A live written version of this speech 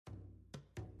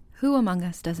Who among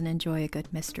us doesn't enjoy a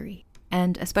good mystery?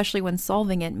 And especially when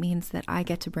solving it means that I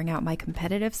get to bring out my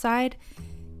competitive side,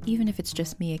 even if it's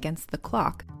just me against the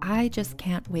clock. I just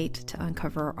can't wait to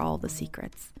uncover all the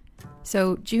secrets.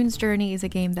 So June's Journey is a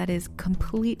game that is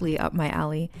completely up my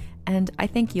alley, and I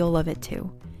think you'll love it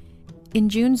too. In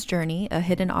June's Journey, a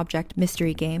hidden object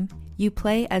mystery game, you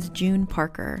play as June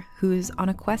Parker, who's on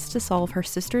a quest to solve her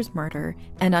sister's murder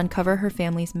and uncover her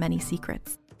family's many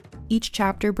secrets. Each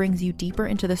chapter brings you deeper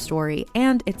into the story,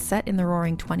 and it's set in the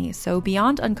Roaring '20s, so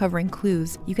beyond uncovering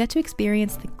clues, you get to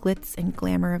experience the glitz and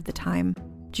glamour of the time.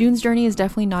 June's Journey is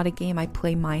definitely not a game I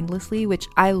play mindlessly, which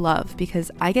I love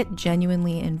because I get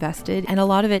genuinely invested, and a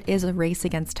lot of it is a race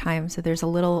against time, so there's a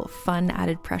little fun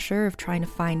added pressure of trying to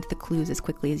find the clues as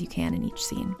quickly as you can in each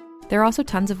scene. There are also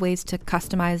tons of ways to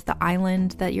customize the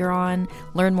island that you're on,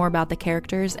 learn more about the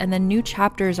characters, and then new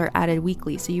chapters are added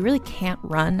weekly, so you really can't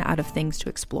run out of things to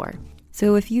explore.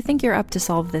 So if you think you're up to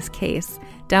solve this case,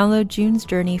 download June's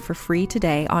Journey for free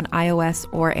today on iOS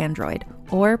or Android,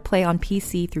 or play on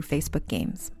PC through Facebook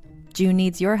Games. June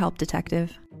needs your help,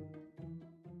 detective.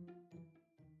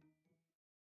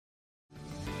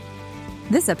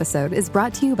 This episode is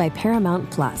brought to you by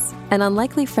Paramount Plus. An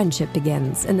unlikely friendship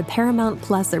begins in the Paramount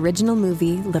Plus original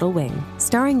movie Little Wing,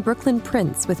 starring Brooklyn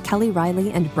Prince with Kelly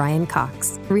Riley and Brian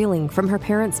Cox. Reeling from her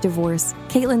parents' divorce,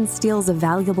 Caitlin steals a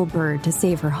valuable bird to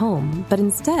save her home, but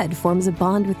instead forms a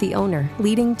bond with the owner,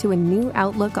 leading to a new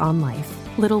outlook on life.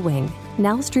 Little Wing,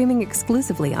 now streaming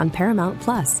exclusively on Paramount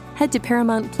Plus. Head to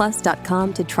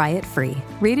ParamountPlus.com to try it free.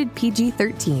 Rated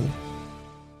PG-13.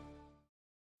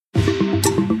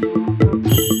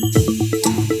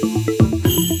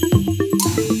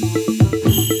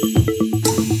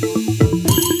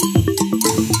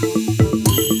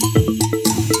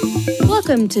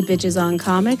 Welcome to Bitches on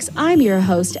Comics. I'm your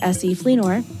host, Essie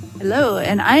Fleenor. Hello,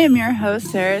 and I am your host,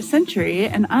 Sarah Century,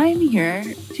 and I'm here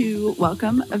to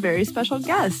welcome a very special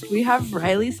guest. We have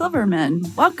Riley Silverman.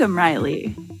 Welcome,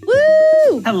 Riley.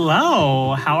 Woo!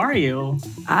 Hello, how are you?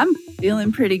 I'm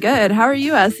feeling pretty good. How are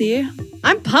you, Essie?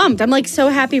 I'm pumped. I'm so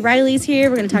happy Riley's here.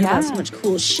 We're going to talk about so much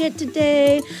cool shit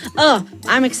today. Oh,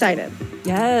 I'm excited.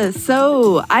 Yes,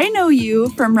 so I know you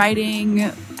from writing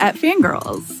at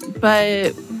Fangirls,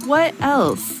 but what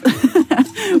else?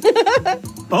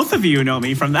 Both of you know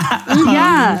me from that.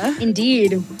 Yeah.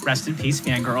 Indeed. Rest in peace,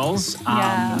 Fangirls.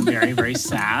 Very, very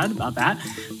sad about that.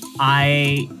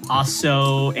 I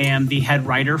also am the head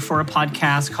writer for a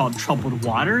podcast called Troubled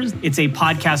Waters. It's a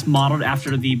podcast modeled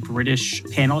after the British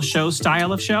panel show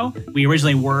style of show. We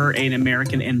originally were an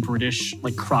American and British,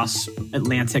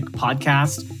 cross-Atlantic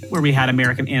podcast where we had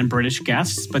American and British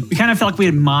guests, but we kind of felt like we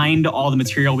had mined all the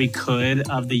material we could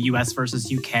of the US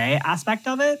versus UK aspect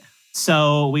of it.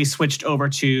 So we switched over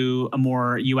to a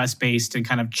more US-based and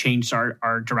kind of changed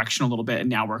our direction a little bit. And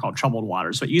now we're called Troubled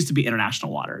Waters. So it used to be International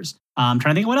Waters. I'm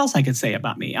trying to think of what else I could say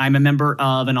about me. I'm a member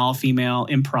of an all-female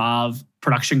improv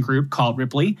production group called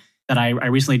Ripley that I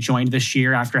recently joined this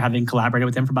year after having collaborated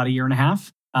with them for about a year and a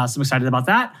half. So I'm excited about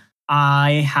that.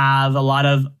 I have a lot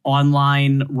of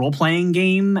online role-playing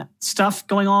game stuff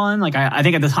going on. I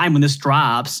think at the time when this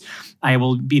drops, I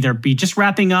will either be just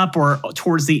wrapping up or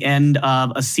towards the end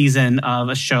of a season of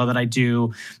a show that I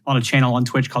do on a channel on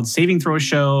Twitch called Saving Throw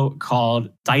Show called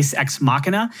Dice Ex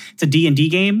Machina. It's a D&D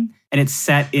game, and it's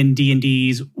set in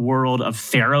D&D's world of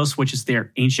Theros, which is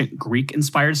their ancient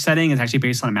Greek-inspired setting. It's actually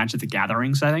based on a Magic the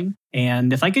Gathering setting.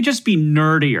 And if I could just be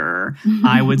nerdier,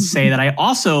 I would say that I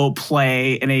also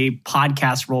play in a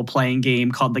podcast role-playing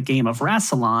game called The Game of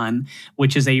Rassilon,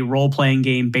 which is a role-playing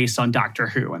game based on Doctor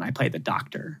Who, and I play the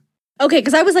Doctor. Okay,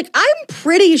 because I was I'm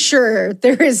pretty sure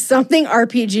there is something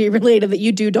RPG related that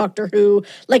you do Doctor Who.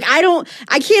 I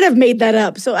can't have made that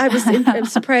up. So I'm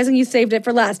surprising you saved it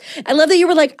for last. I love that you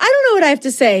were I don't know what I have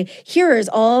to say. Here is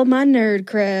all my nerd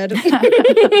cred.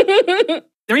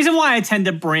 The reason why I tend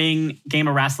to bring Game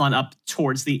of Rassilon up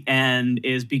towards the end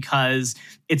is because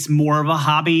it's more of a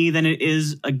hobby than it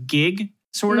is a gig.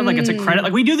 Sort of it's a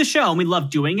credit. We do the show and we love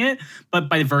doing it, but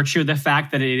by virtue of the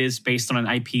fact that it is based on an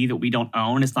IP that we don't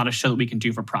own, it's not a show that we can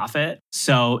do for profit.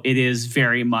 So it is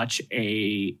very much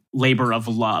a labor of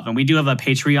love. And we do have a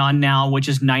Patreon now, which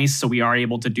is nice. So we are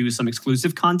able to do some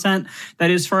exclusive content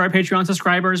that is for our Patreon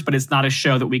subscribers, but it's not a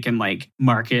show that we can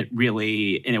market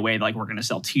really in a way we're going to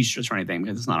sell t-shirts or anything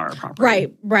because it's not our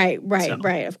property.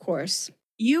 Right. Of course.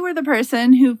 You were the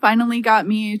person who finally got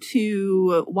me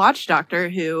to watch Doctor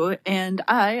Who, and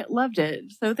I loved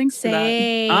it. So thanks for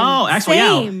that. Oh,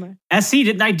 excellent. Yeah. SC,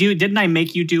 didn't I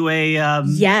make you do a...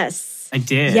 Yes. I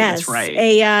did. Yes. That's right.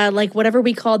 A, whatever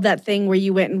we called that thing where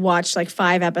you went and watched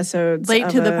 5 episodes. Late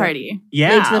to the party.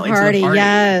 Yeah. Late to the party.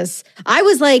 Yes. I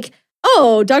was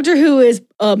oh, Doctor Who is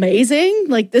amazing.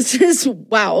 Like, this is,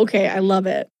 wow, okay, I love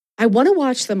it. I want to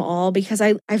watch them all because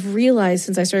I've realized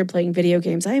since I started playing video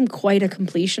games, I am quite a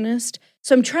completionist.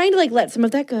 So I'm trying to like let some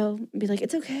of that go and be like,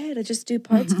 it's okay to just do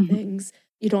parts of things.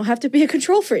 You don't have to be a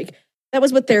control freak. That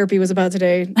was what therapy was about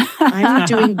today. I'm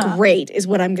doing great is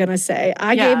what I'm going to say.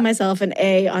 I gave myself an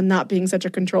A on not being such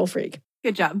a control freak.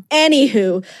 Good job.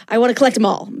 Anywho, I want to collect them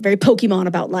all. I'm very Pokemon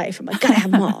about life. I'm like, gotta have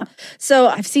them all. So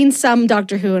I've seen some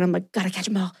Doctor Who and I'm like, gotta catch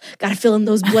them all. Gotta fill in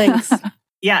those blanks.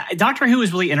 Yeah, Doctor Who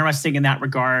is really interesting in that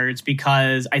regards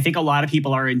because I think a lot of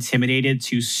people are intimidated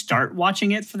to start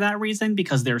watching it for that reason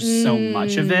because there's so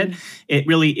much of it. It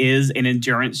really is an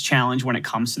endurance challenge when it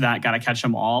comes to that gotta catch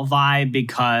them all vibe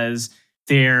because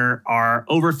there are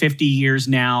over 50 years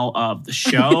now of the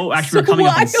show. Actually, we're coming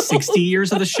up on 60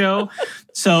 years of the show.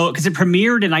 So, because it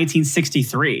premiered in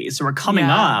 1963. So we're coming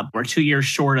up, we're 2 years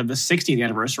short of the 60th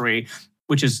anniversary,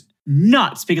 which is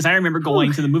nuts because I remember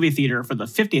going to the movie theater for the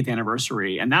 50th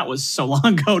anniversary and that was so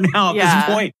long ago now at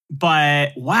this point.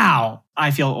 But wow,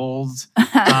 I feel old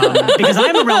because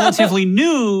I'm a relatively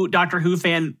new Doctor Who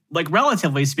fan, like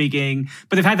relatively speaking.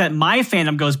 But the fact that my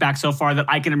fandom goes back so far that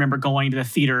I can remember going to the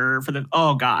theater for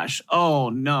oh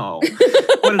no,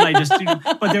 what did I just do?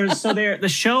 But the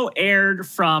show aired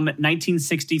from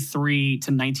 1963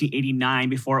 to 1989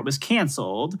 before it was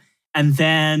canceled. And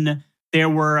then there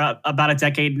were about a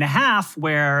decade and a half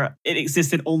where it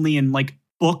existed only in like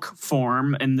book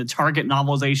form and the Target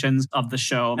novelizations of the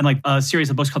show and like a series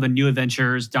of books called The New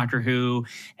Adventures, Doctor Who,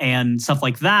 and stuff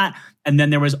like that. And then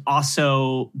there was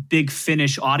also Big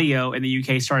Finish Audio in the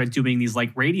UK started doing these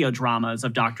like radio dramas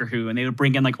of Doctor Who and they would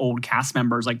bring in like old cast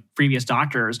members, like previous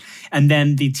doctors. And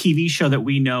then the TV show that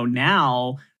we know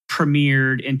now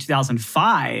premiered in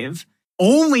 2005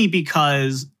 only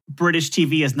because British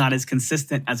TV is not as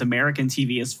consistent as American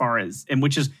TV as far as, and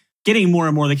which is getting more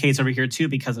and more the case over here too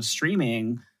because of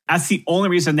streaming. That's the only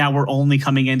reason now we're only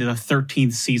coming into the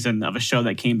 13th season of a show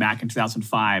that came back in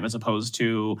 2005 as opposed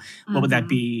to, what would that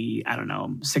be? I don't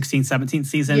know, 16th, 17th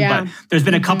season. Yeah. But there's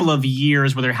been a couple of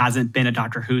years where there hasn't been a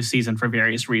Doctor Who season for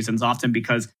various reasons, often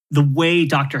because the way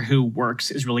Doctor Who works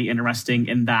is really interesting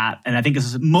in that. And I think this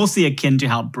is mostly akin to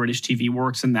how British TV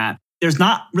works in that there's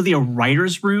not really a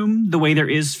writer's room the way there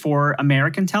is for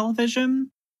American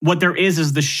television. What there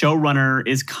is the showrunner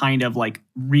is kind of like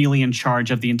really in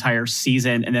charge of the entire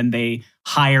season. And then they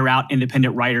hire out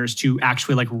independent writers to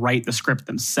actually like write the script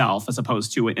themselves as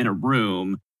opposed to in a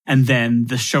room. And then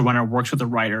the showrunner works with the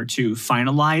writer to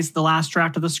finalize the last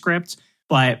draft of the script.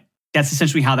 But that's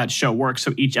essentially how that show works.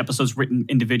 So each episode's written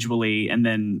individually and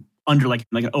then under like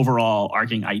an overall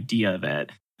arcing idea of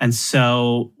it. And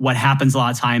so what happens a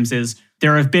lot of times is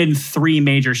there have been three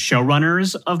major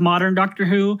showrunners of modern Doctor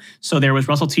Who. So there was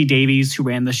Russell T Davies, who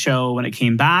ran the show when it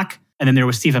came back. And then there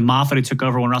was Stephen Moffat, who took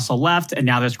over when Russell left. And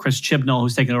now there's Chris Chibnall,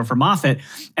 who's taken over for Moffat.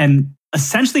 And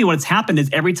essentially what's happened is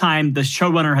every time the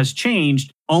showrunner has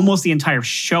changed, almost the entire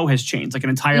show has changed. Like an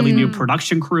entirely new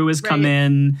production crew has come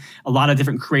in, a lot of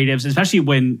different creatives, especially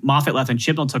when Moffat left and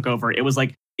Chibnall took over. It was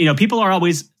like, you know, people are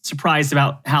always surprised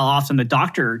about how often the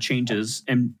Doctor changes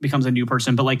and becomes a new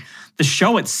person. But like the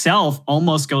show itself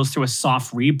almost goes through a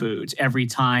soft reboot every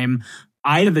time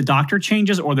either the Doctor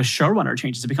changes or the showrunner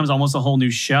changes. It becomes almost a whole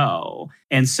new show.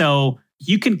 And so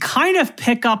you can kind of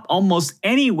pick up almost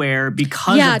anywhere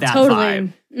because of that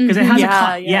vibe. Because it has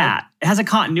it has a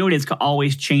continuity. It's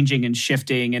always changing and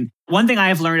shifting. And one thing I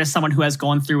have learned as someone who has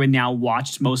gone through and now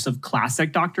watched most of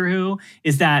classic Doctor Who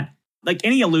is that like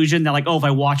any illusion that like, oh, if I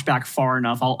watch back far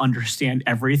enough, I'll understand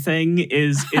everything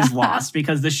is lost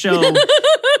because the show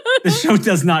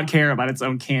does not care about its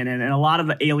own canon. And a lot of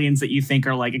the aliens that you think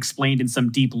are like explained in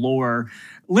some deep lore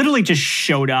literally just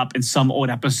showed up in some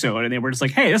old episode and they were just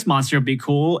like, hey, this monster would be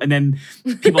cool. And then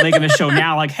people making the show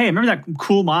now like, hey, remember that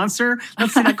cool monster?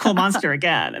 Let's see that cool monster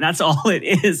again. And that's all it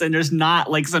is. And there's not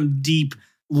like some deep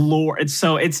lore.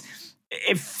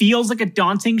 It feels like a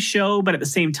daunting show, but at the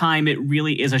same time, it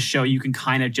really is a show you can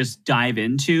kind of just dive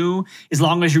into as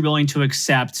long as you're willing to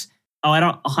accept, oh, I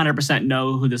don't 100%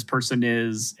 know who this person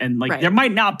is. And like, there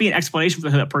might not be an explanation for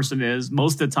who that person is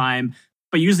most of the time,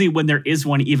 but usually when there is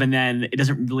one, even then, it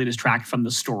doesn't really distract from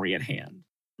the story at hand.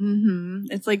 Mm-hmm.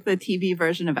 It's like the TV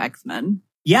version of X-Men.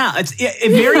 Yeah,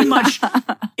 it very much,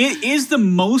 it is the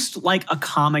most like a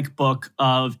comic book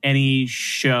of any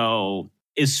show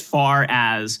as far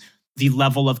as the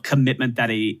level of commitment that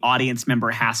a audience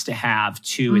member has to have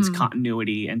to its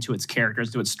continuity and to its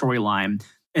characters, to its storyline.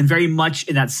 And very much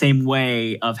in that same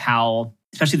way of how,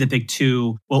 especially the big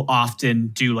two, will often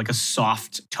do like a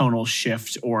soft tonal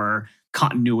shift or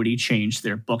continuity change to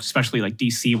their books, especially like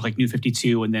DC with like New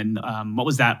 52. And then what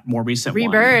was that more recent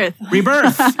Rebirth. one?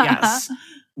 Rebirth, yes.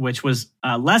 Which was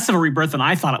less of a rebirth than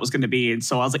I thought it was going to be. And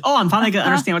so I was like, oh, I'm finally going to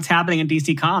understand what's happening in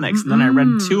DC Comics. And then I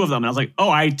read 2 of them and I was like, oh,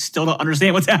 I still don't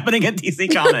understand what's happening in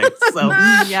DC Comics. So,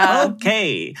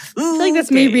 okay. I feel like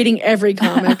that's me reading every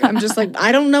comic. I'm just like,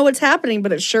 I don't know what's happening,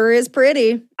 but it sure is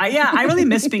pretty. I really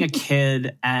miss being a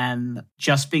kid and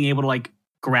just being able to like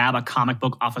grab a comic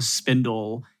book off a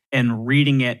spindle and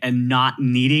reading it and not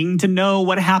needing to know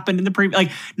what happened in the previous.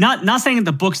 Like, not saying that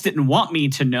the books didn't want me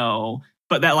to know,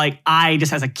 but that like I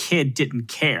just as a kid didn't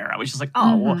care. I was just like,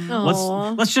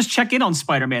 well, let's just check in on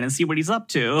Spider-Man and see what he's up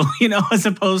to, as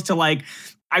opposed to like,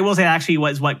 I will say that actually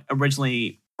was what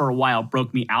originally for a while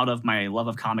broke me out of my love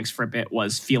of comics for a bit,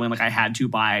 was feeling like I had to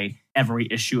buy every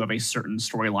issue of a certain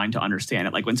storyline to understand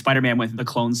it. Like when Spider-Man went through the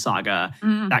Clone Saga,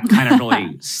 that kind of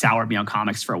really soured me on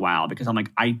comics for a while, because I'm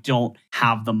like, I don't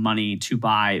have the money to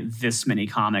buy this many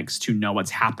comics to know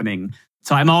what's happening.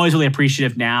 So I'm always really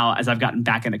appreciative now as I've gotten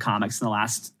back into comics in the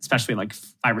last, especially like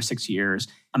 5 or 6 years.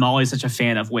 I'm always such a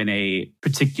fan of when a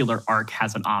particular arc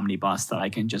has an omnibus that I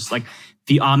can just like,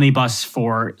 the omnibus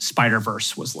for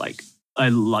Spider-Verse was like, I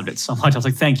loved it so much. I was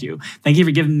like, thank you. Thank you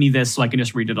for giving me this so I can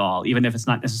just read it all, even if it's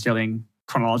not necessarily in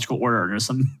chronological order. There's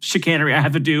some chicanery I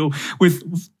have to do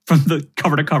from the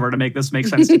cover to cover to make this make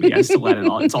sense to me. I still let it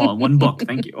all. It's all in one book.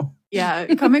 Thank you.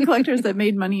 Yeah. Comic collectors that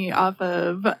made money off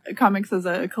of comics as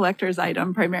a collector's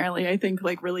item primarily, I think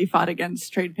like really fought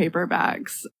against trade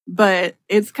paperbacks. But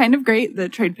it's kind of great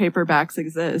that trade paperbacks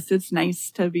exist. It's nice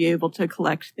to be able to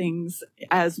collect things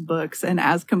as books and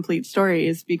as complete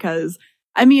stories, because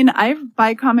I mean, I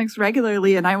buy comics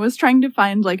regularly and I was trying to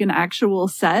find like an actual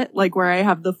set, like where I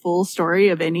have the full story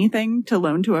of anything to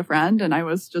loan to a friend. And I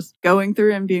was just going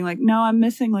through and being like, no, I'm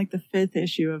missing like the 5th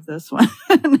issue of this one.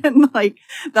 And like,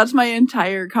 that's my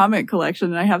entire comic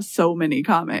collection. And I have so many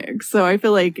comics. So I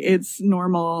feel like it's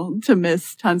normal to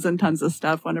miss tons and tons of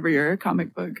stuff whenever you're a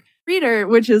comic book reader,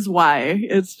 which is why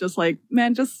it's just like,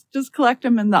 man, just collect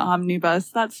them in the omnibus.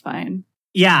 That's fine.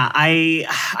 Yeah,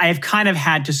 I've kind of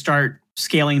had to start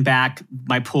scaling back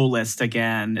my pull list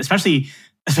again, especially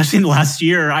in the last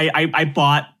year. I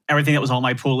bought everything that was on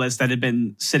my pull list that had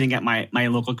been sitting at my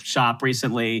local shop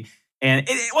recently. And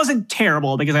it wasn't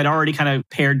terrible because I'd already kind of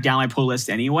pared down my pull list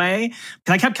anyway.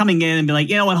 Because I kept coming in and be like,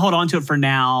 hold on to it for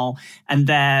now. And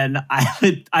then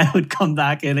I would come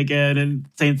back in again and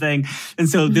same thing. And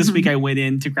so this week I went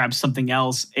in to grab something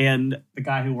else. And the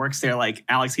guy who works there, like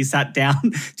Alex, he sat down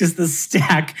just the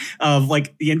stack of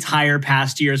like the entire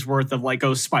past year's worth of like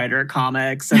Ghost Spider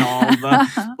comics and all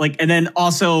the like, and then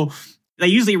also they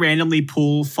usually randomly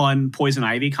pull fun Poison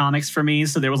Ivy comics for me.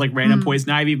 So there was like random Poison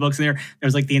Ivy books in there.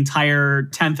 There's like the entire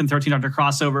 10th and 13th Doctor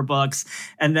crossover books.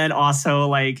 And then also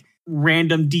like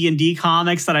random D&D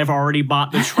comics that I've already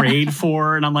bought the trade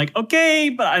for. And I'm like, okay,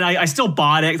 but I still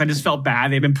bought it because I just felt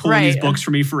bad. They've been pulling these books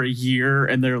for me for a year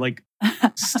and they're like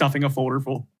stuffing a folder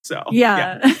full. So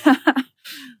yeah.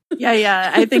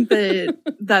 Yeah. I think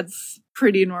that's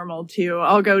pretty normal too.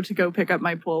 I'll go pick up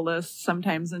my pull list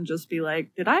sometimes and just be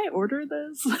like, did I order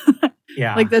this?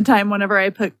 Yeah. Like the time whenever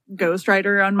I put Ghost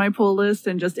Rider on my pull list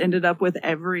and just ended up with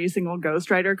every single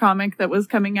Ghost Rider comic that was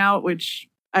coming out, which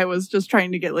I was just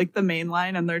trying to get like the main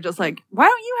line, and they're just like, why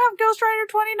don't you have Ghost Rider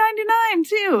 2099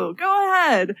 too? Go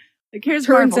ahead. Like, here's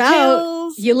Turns Marvel out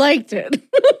Tales. you liked it.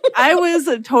 I was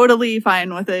totally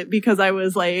fine with it because I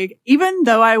was like, even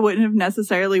though I wouldn't have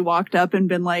necessarily walked up and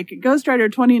been like, Ghost Rider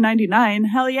 2099,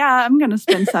 hell yeah, I'm going to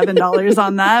spend $7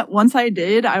 on that. Once I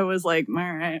did, I was like, all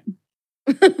right.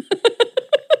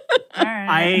 All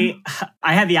right.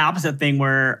 I had the opposite thing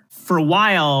where for a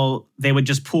while they would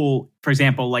just pull, for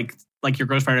example, like your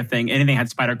Ghost Rider thing, anything had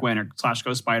Spider-Gwen or /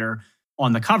 Ghost Spider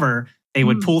on the cover, they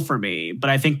would pull for me. But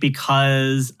I think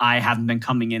because I haven't been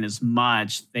coming in as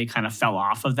much, they kind of fell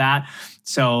off of that.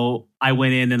 So I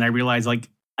went in and I realized, like,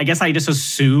 I guess I just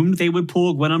assumed they would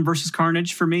pull Venom versus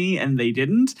Carnage for me, and they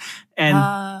didn't.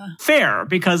 And fair,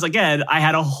 because again, I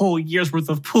had a whole year's worth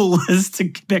of pull list to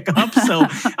pick up. So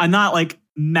I'm not like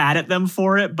mad at them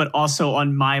for it, but also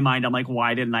on my mind, I'm like,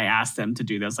 why didn't I ask them to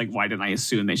do this? Like, why didn't I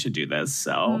assume they should do this?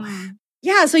 So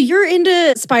yeah, so you're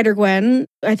into Spider-Gwen.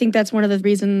 I think that's one of the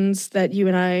reasons that you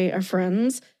and I are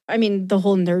friends. I mean, the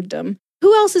whole nerddom.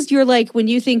 Who else is your, like, when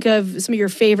you think of some of your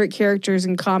favorite characters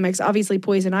in comics, obviously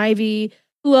Poison Ivy,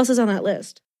 who else is on that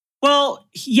list? Well,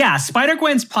 yeah,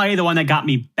 Spider-Gwen's probably the one that got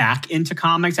me back into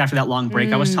comics after that long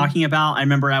break I was talking about. I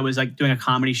remember I was like doing a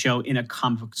comedy show in a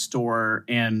comic book store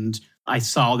and I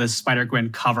saw this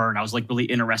Spider-Gwen cover and I was like really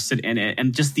interested in it.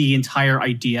 And just the entire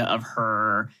idea of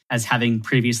her her as having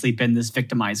previously been this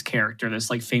victimized character, this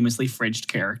like famously fridged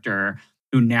character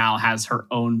who now has her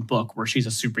own book where she's a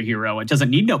superhero and doesn't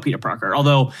need no Peter Parker.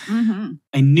 Although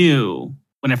I knew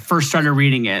when I first started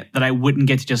reading it that I wouldn't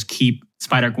get to just keep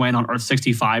Spider-Gwen on Earth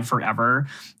 65 forever.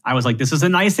 I was like, this is a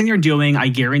nice thing they're doing. I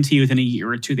guarantee you within a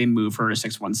year or two, they move her to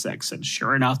 616. And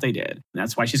sure enough, they did. And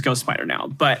that's why she's Ghost Spider now.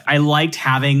 But I liked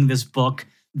having this book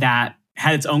that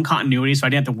had its own continuity, so I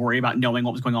didn't have to worry about knowing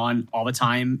what was going on all the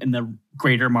time in the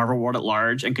greater Marvel world at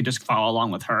large, and could just follow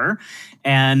along with her.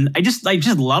 And I just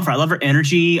love her. I love her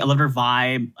energy. I love her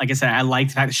vibe. Like I said, I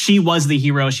liked the fact that she was the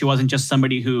hero. She wasn't just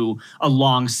somebody who,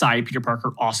 alongside Peter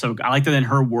Parker, also. I like that in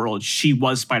her world, she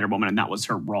was Spider-Woman, and that was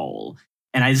her role.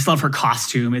 And I just love her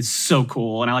costume. It's so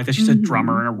cool. And I like that she's a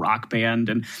drummer in a rock band.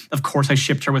 And of course, I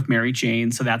shipped her with Mary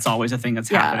Jane. So that's always a thing that's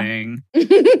happening.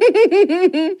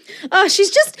 Oh,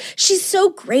 she's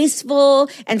so graceful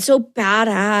and so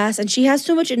badass. And she has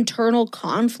so much internal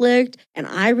conflict. And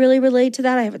I really relate to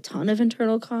that. I have a ton of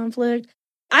internal conflict.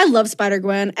 I love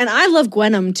Spider-Gwen. And I love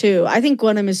Gwenom too. I think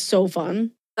Gwenom is so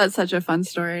fun. That's such a fun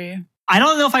story. I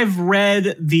don't know if I've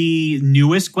read the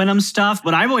newest Gwenom stuff,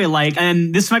 but I really like,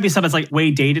 and this might be stuff that's like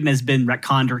way dated and has been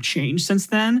retconned or changed since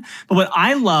then. But what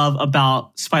I love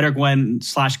about Spider-Gwen /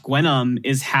 Gwenom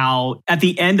is how at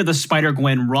the end of the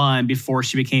Spider-Gwen run, before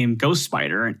she became Ghost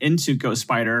Spider and into Ghost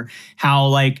Spider, how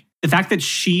like the fact that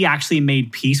she actually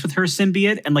made peace with her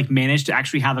symbiote and like managed to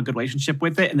actually have a good relationship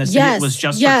with it, and the symbiote was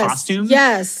just her costume.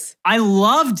 Yes. I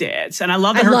loved it. And I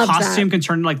love that her costume can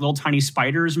turn into like little tiny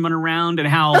spiders and run around, and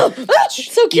how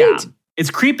it's so cute. Yeah,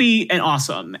 it's creepy and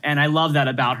awesome. And I love that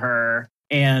about her.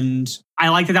 And I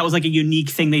like that was like a unique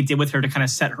thing they did with her to kind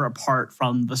of set her apart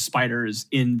from the spiders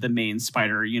in the main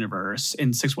Spider universe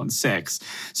in 616.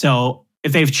 So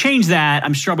if they've changed that,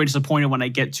 I'm sure I'll be disappointed when I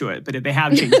get to it. But if they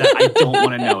have changed that, I don't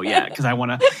want to know yet, because I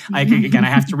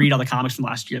have to read all the comics from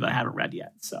last year that I haven't read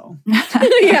yet. So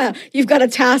yeah, you've got a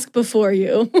task before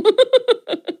you.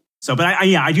 So, but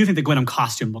I do think the Gwenom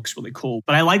costume looks really cool.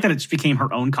 But I like that it became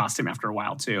her own costume after a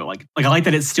while too. Like I like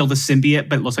that it's still the symbiote,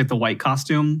 but it looks like the white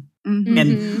costume. Mm-hmm.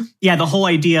 And yeah, the whole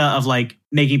idea of like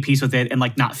making peace with it and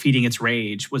like not feeding its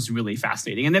rage was really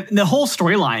fascinating. And the whole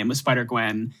storyline with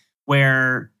Spider-Gwen,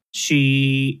 where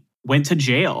she went to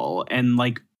jail and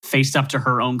like faced up to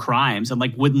her own crimes and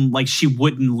she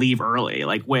wouldn't leave early.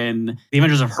 Like when the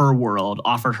Avengers of her world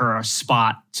offered her a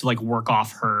spot to like work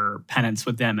off her penance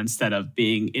with them instead of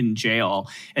being in jail.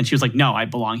 And she was like, no, I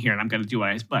belong here and I'm going to do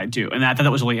what I do. And I thought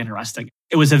that was really interesting.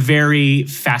 It was a very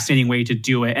fascinating way to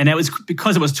do it. And it was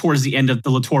because it was towards the end of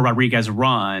the Latour Rodriguez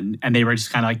run, and they were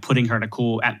just kind of like putting her in a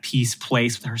cool, at peace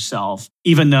place with herself,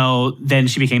 even though then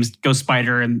she became Ghost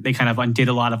Spider and they kind of undid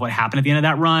a lot of what happened at the end of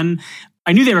that run.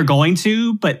 I knew they were going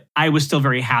to, but I was still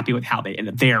very happy with how they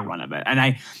ended their run of it.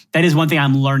 And that is one thing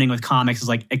I'm learning with comics, is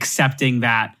like accepting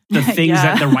that the things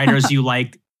that the writers you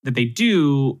like that they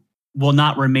do will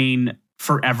not remain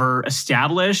forever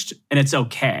established. And it's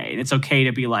okay. And it's okay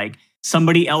to be like,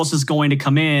 somebody else is going to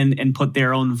come in and put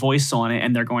their own voice on it,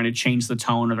 and they're going to change the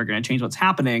tone, or they're going to change what's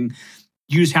happening.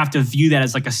 You just have to view that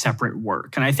as like a separate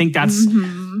work. And I think that's...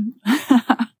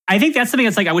 I think that's something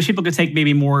that's like, I wish people could take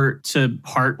maybe more to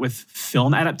heart with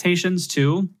film adaptations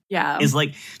too. Yeah. Is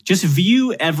like, just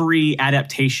view every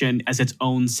adaptation as its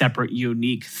own separate,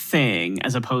 unique thing,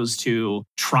 as opposed to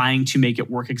trying to make it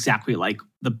work exactly like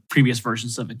the previous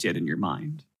versions of it did in your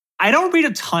mind. I don't read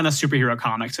a ton of superhero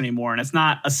comics anymore, and it's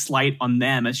not a slight on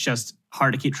them. It's just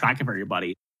hard to keep track of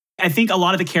everybody. I think a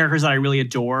lot of the characters that I really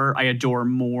adore, I adore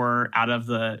more out of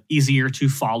the easier to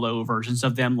follow versions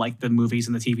of them, like the movies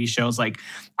and the TV shows. Like,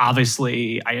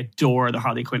 obviously, I adore the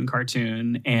Harley Quinn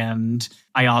cartoon, and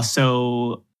I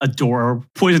also adore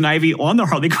Poison Ivy on the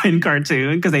Harley Quinn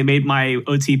cartoon because they made my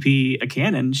OTP a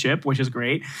canon ship, which is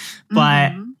great.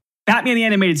 But Batman the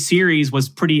Animated Series was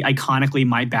pretty iconically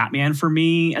my Batman for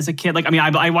me as a kid. Like, I mean,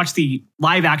 I watched the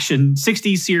live action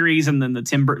 60s series and then the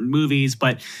Tim Burton movies,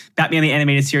 but Batman the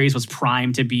Animated Series was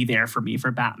primed to be there for me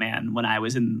for Batman when I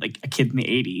was in like a kid in the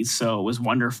 80s. So it was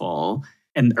wonderful,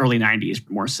 and early 90s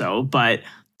more so. But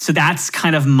so that's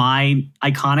kind of my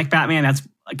iconic Batman. That's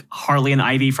like Harley and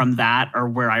Ivy from that are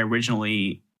where I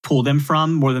originally pulled them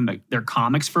from, more than their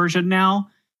comics version now.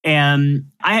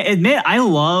 And I admit, I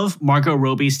love Margot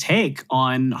Robbie's take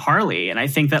on Harley. And I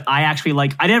think that I actually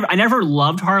like, I never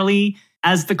loved Harley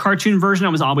as the cartoon version. I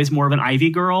was always more of an Ivy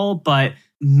girl, but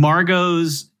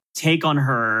Margot's take on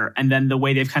her, and then the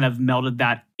way they've kind of melded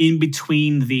that in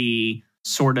between the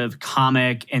sort of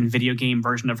comic and video game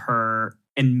version of her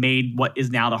and made what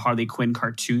is now the Harley Quinn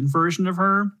cartoon version of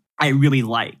her, I really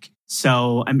like.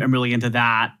 So I'm really into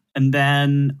that. And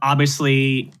then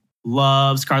obviously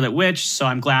love Scarlet Witch, so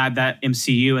I'm glad that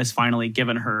MCU has finally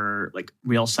given her like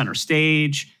real center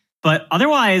stage. But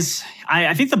otherwise,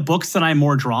 I think the books that I'm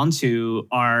more drawn to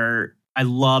are, I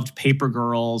loved Paper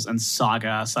Girls and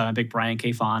Saga, so I'm a big Brian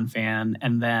K. Vaughan fan.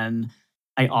 And then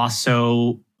I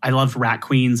loved Rat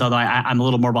Queens, although I'm a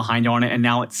little more behind on it, and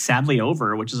now it's sadly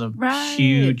over, which is a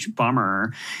huge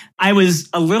bummer. I was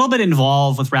a little bit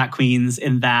involved with Rat Queens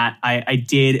in that I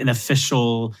did an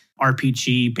official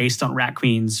RPG based on Rat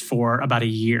Queens for about a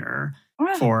year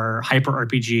for Hyper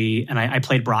RPG, and I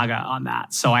played Braga on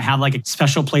that. So I have like a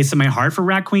special place in my heart for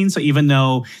Rat Queens. So even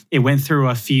though it went through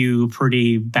a few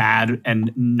pretty bad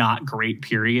and not great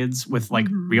periods with like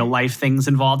real life things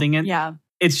involving it,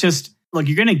 it's just, look,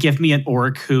 you're going to give me an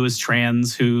orc who is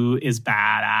trans, who is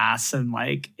badass and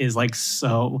like is like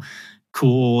so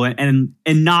cool and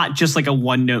not just like a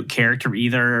one-note character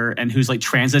either, and who's like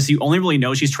trans. You only really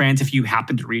know she's trans if you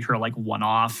happen to read her like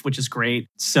one-off, which is great.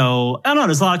 So I don't know,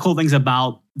 there's a lot of cool things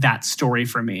about that story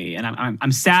for me, and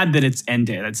I'm sad that it's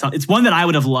ended. It's one that I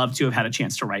would have loved to have had a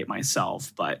chance to write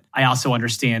myself, but I also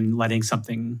understand letting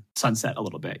something sunset a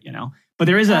little bit, you know. But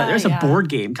there's a board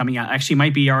game coming out. Actually,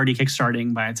 might be already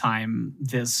kickstarting by the time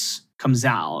this comes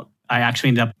out. I actually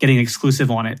ended up getting an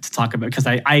exclusive on it to talk about, because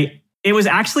it was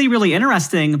actually really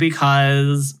interesting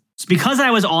because I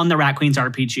was on the Rat Queens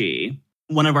RPG.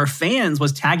 One of our fans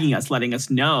was tagging us, letting us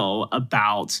know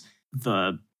about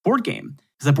the board game.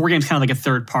 Because the board game is kind of like a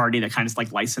third party that kind of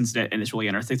like licensed it, and it's really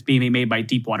interesting. It's being made by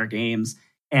Deepwater Games.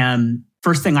 And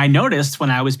first thing I noticed when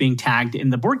I was being tagged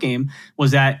in the board game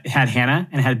was that it had Hannah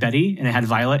and it had Betty and it had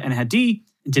Violet and it had Dee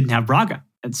and didn't have Braga.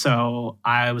 And so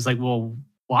I was like, well,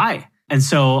 why? And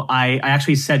so I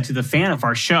actually said to the fan of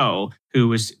our show who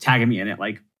was tagging me in it,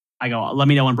 like, I go, let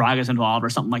me know when Braga's involved or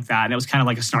something like that. And it was kind of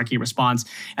like a snarky response.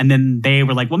 And then they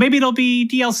were like, well, maybe it'll be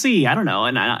DLC. I don't know.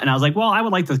 And I was like, well, I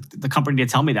would like the company to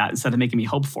tell me that instead of making me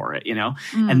hope for it, you know?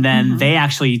 And then they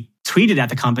actually tweeted at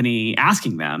the company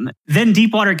asking them. Then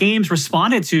Deepwater Games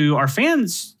responded to our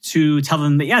fans to tell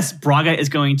them that, yes, Braga is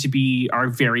going to be our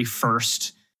very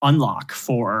first unlock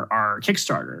for our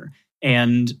Kickstarter.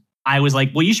 And I was like,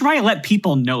 well, you should probably let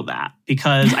people know that,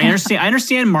 because I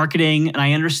understand marketing, and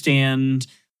I understand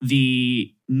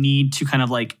the need to kind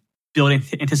of like build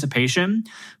anticipation.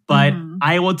 But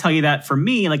I will tell you that for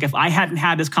me, like if I hadn't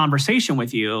had this conversation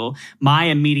with you, my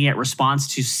immediate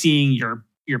response to seeing your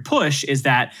push is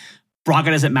that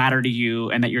Braga doesn't matter to you,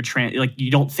 and that you're trans, like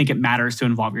you don't think it matters to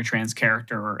involve your trans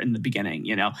character in the beginning,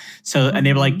 you know? So, and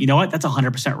they were like, you know what, that's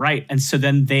 100% right. And so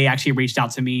then they actually reached out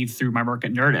to me through my work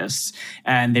at Nerdist,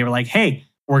 and they were like, hey,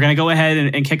 we're going to go ahead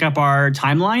and kick up our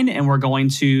timeline, and we're going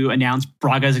to announce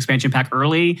Braga's expansion pack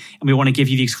early, and we want to give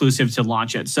you the exclusive to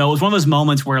launch it. So it was one of those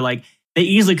moments where like, they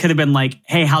easily could have been like,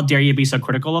 hey, how dare you be so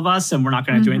critical of us, and we're not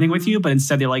going to do anything with you. But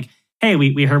instead they're like, hey,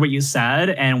 we heard what you said,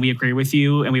 and we agree with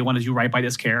you, and we want to do right by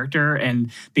this character.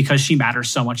 And because she matters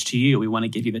so much to you, we want to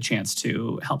give you the chance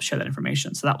to help share that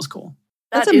information. So that was cool.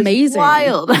 That's amazing.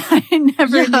 Wild. I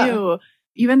never knew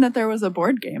even that there was a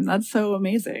board game. That's so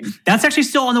amazing. That's actually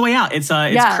still on the way out.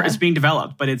 It's being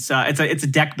developed, but it's a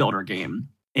deck builder game,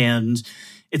 and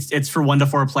it's for 1 to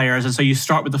 4 players. And so you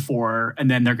start with the 4, and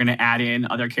then they're going to add in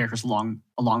other characters along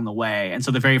the way. And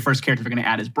so the very first character they're going to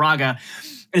add is Braga.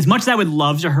 As much as I would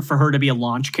love for her to be a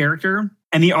launch character,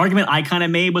 and the argument I kind of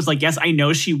made was like, yes, I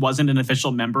know she wasn't an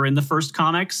official member in the first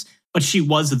comics, but she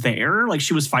was there. Like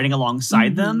she was fighting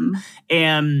alongside them.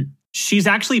 And she's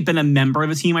actually been a member of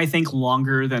the team, I think,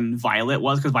 longer than Violet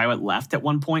was, because Violet left at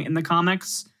one point in the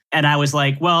comics. And I was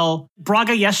like, well,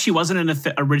 Braga, yes, she wasn't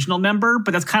an original member,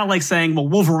 but that's kind of like saying, well,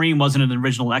 Wolverine wasn't an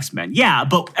original X-Men. Yeah,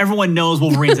 but everyone knows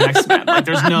Wolverine's an X-Men. Like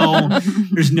there's no,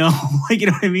 like, you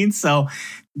know what I mean? So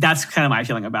that's kind of my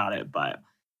feeling about it. But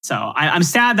so I'm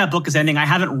sad that book is ending. I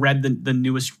haven't read the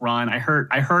newest run. I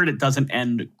heard it doesn't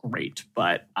end great,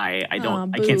 but I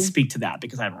can't speak to that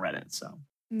because I haven't read it. So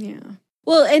yeah.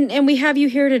 Well, and we have you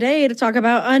here today to talk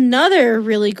about another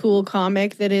really cool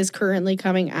comic that is currently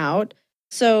coming out.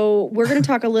 So we're going to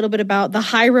talk a little bit about The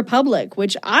High Republic,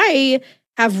 which I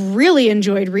have really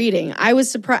enjoyed reading. I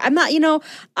was surprised. I'm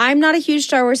not a huge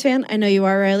Star Wars fan. I know you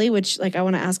are, Riley, which like I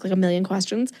want to ask like a million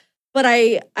questions. But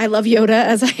I love Yoda,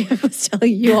 as I was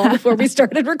telling you all before we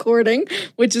started recording,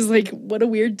 which is like, what a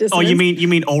weird dissonance. Oh, you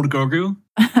mean old Grogu?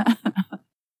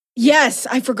 Yes,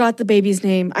 I forgot the baby's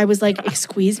name. I was like,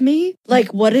 excuse me?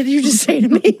 Like, what did you just say to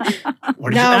me?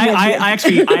 I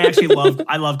actually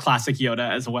love classic Yoda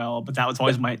as well, but that was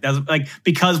always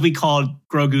because we called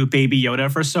Grogu Baby Yoda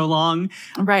for so long.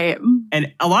 Right.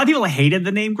 And a lot of people hated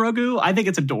the name Grogu. I think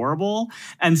it's adorable.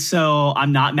 And so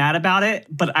I'm not mad about it,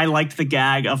 but I liked the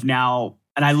gag of now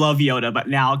And I love Yoda, but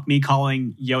now me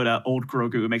calling Yoda old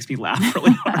Grogu makes me laugh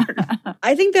really hard.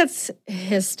 I think that's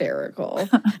hysterical.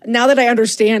 Now that I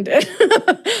understand it.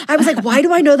 I was like, why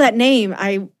do I know that name?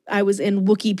 I was in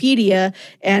Wikipedia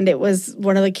and it was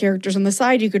one of the characters on the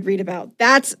side you could read about.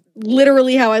 That's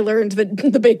literally how I learned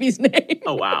the baby's name.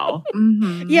 Oh, wow.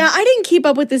 Mm-hmm. Yeah, I didn't keep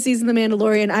up with this season of The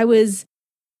Mandalorian. I was,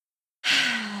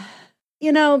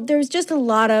 there's just a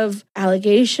lot of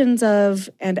allegations of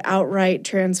and outright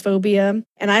transphobia.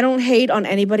 And I don't hate on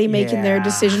anybody making their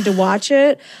decision to watch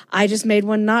it. I just made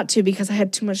one not to because I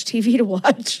had too much TV to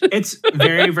watch. It's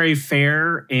very, very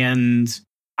fair. And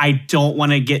I don't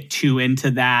want to get too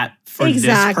into that for this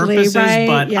purposes. Right?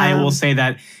 But yeah. I will say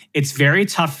that it's very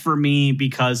tough for me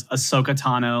because Ahsoka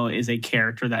Tano is a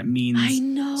character that means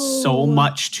so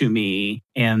much to me.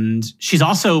 And she's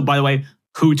also, by the way,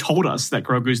 who told us that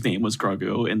Grogu's name was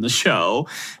Grogu in the show.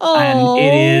 Oh.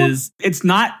 And it's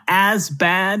not as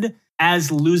bad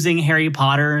as losing Harry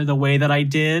Potter the way that I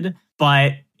did,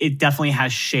 but it definitely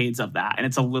has shades of that. And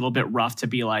it's a little bit rough to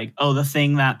be like, oh, the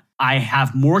thing that I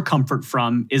have more comfort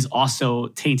from is also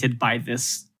tainted by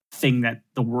this thing that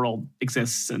the world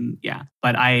exists. And yeah,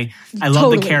 but I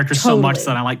love the character so much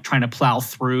that I like trying to plow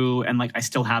through, and like I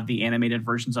still have the animated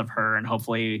versions of her, and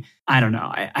hopefully, I don't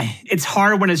know. It's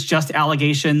hard when it's just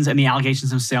allegations and the allegations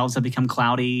themselves have become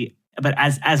cloudy. But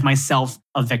as myself,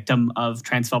 a victim of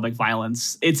transphobic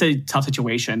violence, it's a tough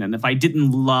situation. And if I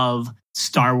didn't love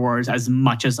Star Wars as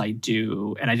much as I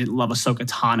do, and I didn't love Ahsoka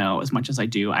Tano as much as I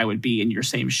do, I would be in your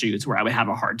same shoes where I would have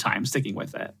a hard time sticking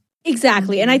with it.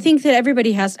 Exactly. And I think that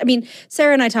everybody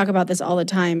Sarah and I talk about this all the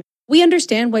time. We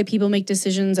understand why people make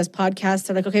decisions as podcasts.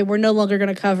 They're like, okay, we're no longer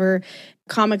going to cover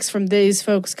comics from these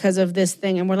folks because of this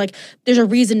thing. And we're like, there's a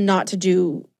reason not to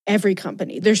do every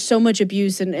company. There's so much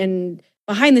abuse and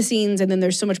behind the scenes, and then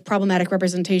there's so much problematic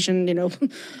representation,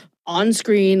 on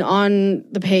screen, on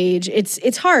the page.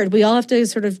 It's hard. We all have to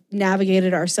sort of navigate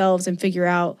it ourselves and figure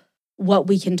out what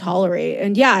we can tolerate.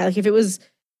 And yeah, like if it was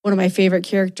one of my favorite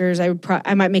characters,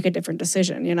 I might make a different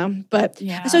decision, But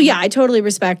so yeah, I totally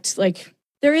respect, like,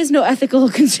 there is no ethical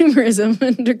consumerism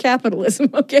under capitalism,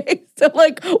 okay? So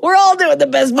like, we're all doing the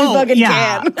best we fucking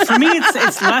can. For me,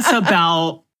 it's less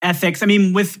about ethics. I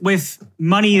mean, with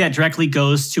money that directly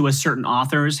goes to a certain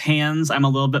author's hands, I'm a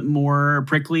little bit more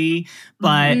prickly.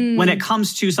 But when it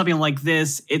comes to something like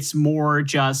this, it's more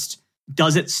just,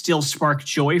 does it still spark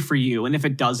joy for you? And if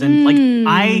it doesn't,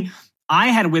 like I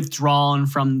had withdrawn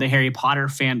from the Harry Potter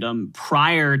fandom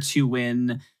prior to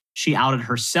when she outed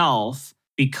herself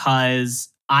because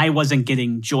I wasn't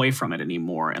getting joy from it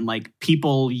anymore. And like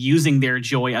people using their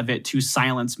joy of it to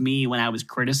silence me when I was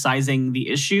criticizing the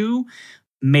issue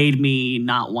made me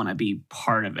not want to be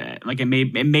part of it. Like it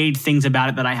made things about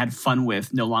it that I had fun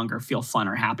with no longer feel fun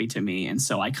or happy to me. And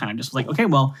so I kind of just was like, okay,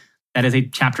 well, that is a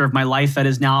chapter of my life that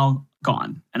is now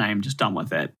gone and I am just done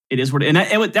with it. It is what it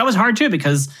is. And that was hard too,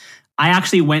 because I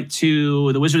actually went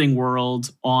to the Wizarding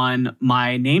World on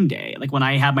my name day. Like when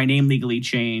I had my name legally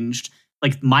changed,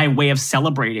 like my way of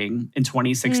celebrating in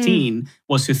 2016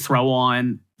 was to throw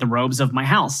on the robes of my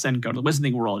house and go to the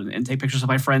Wizarding World and take pictures of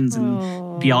my friends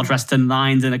and be all dressed in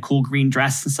lines in a cool green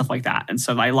dress and stuff like that. And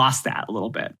so I lost that a little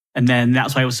bit. And then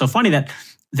that's why it was so funny that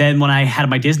then when I had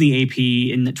my Disney AP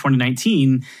in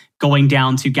 2019, going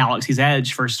down to Galaxy's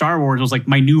Edge for Star Wars was like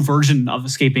my new version of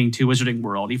escaping to Wizarding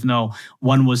World, even though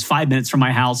one was 5 minutes from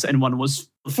my house and one was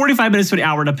 45 minutes to an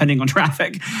hour, depending on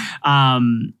traffic.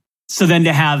 So then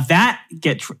to have that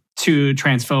get to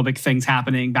transphobic things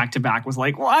happening back to back was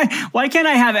like, why can't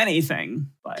I have anything?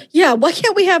 But yeah, why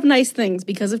can't we have nice things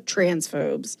because of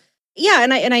transphobes? Yeah,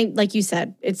 and I like you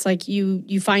said, it's like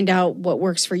you find out what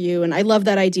works for you. And I love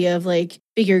that idea of like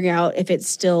figuring out if it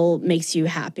still makes you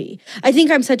happy. I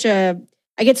think I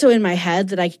get so in my head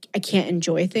that I can't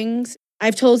enjoy things.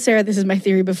 I've told Sarah this is my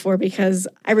theory before because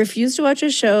I refuse to watch a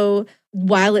show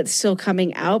while it's still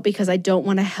coming out because I don't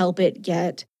want to help it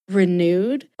get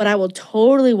renewed, but I will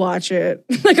totally watch it.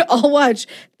 Like I'll watch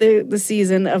the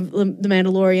season of The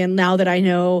Mandalorian now that I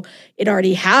know it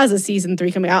already has a season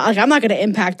 3 coming out. Like I'm not going to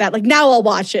impact that. Like now I'll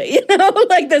watch it,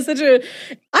 like that's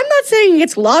I'm not saying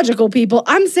it's logical, people.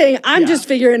 I'm saying I'm just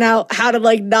figuring out how to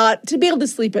like not to be able to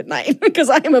sleep at night because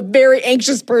I am a very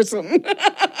anxious person.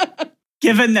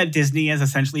 Given that Disney is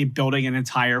essentially building an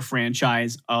entire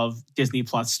franchise of Disney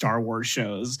Plus Star Wars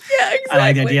shows, yeah, exactly. I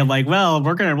like the idea of like, well,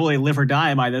 we're going to really live or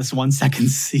die by this 1 second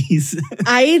season.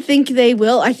 I think they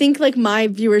will. I think like my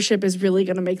viewership is really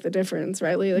going to make the difference,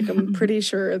 Riley. Like I'm pretty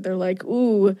sure they're like,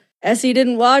 ooh, Essie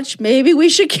didn't watch. Maybe we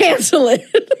should cancel it.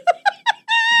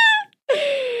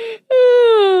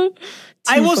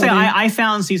 I will say I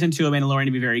found season 2 of Mandalorian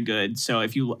to be very good. So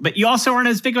but you also aren't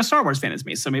as big a Star Wars fan as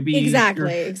me. So maybe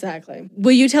exactly.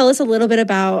 Will you tell us a little bit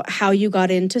about how you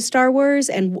got into Star Wars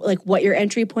and like what your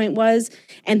entry point was,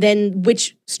 and then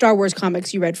which Star Wars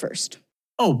comics you read first?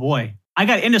 Oh boy. I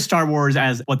got into Star Wars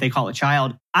as what they call a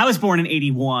child. I was born in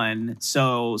 81,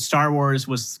 so Star Wars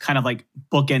was kind of like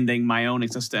bookending my own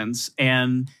existence.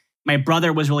 And my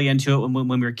brother was really into it when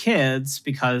we were kids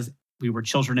because we were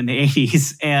children in the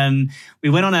 80s. And we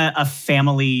went on a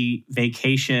family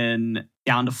vacation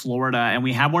down to Florida. And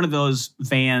we had one of those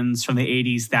vans from the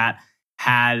 80s that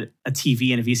had a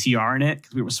TV and a VCR in it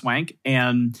because we were swank.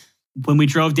 And when we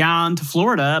drove down to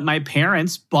Florida, my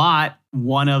parents bought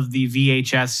one of the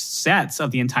VHS sets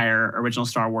of the entire original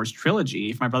Star Wars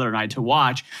trilogy for my brother and I to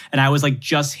watch. And I was like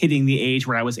just hitting the age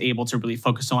where I was able to really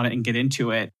focus on it and get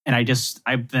into it. And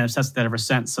I've been obsessed with that ever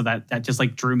since. So that just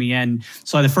like drew me in.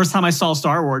 So the first time I saw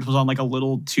Star Wars was on like a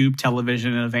little tube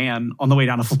television in a van on the way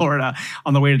down to Florida,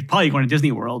 on the way to probably going to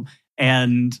Disney World.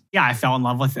 And yeah, I fell in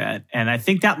love with it. And I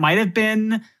think that might have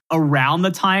been around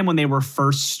the time when they were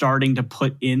first starting to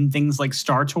put in things like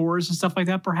Star Tours and stuff like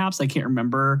that, perhaps. I can't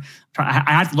remember. I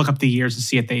have to look up the years to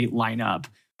see if they line up.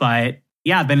 But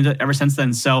yeah, I've been into it ever since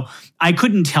then. So I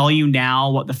couldn't tell you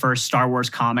now what the first Star Wars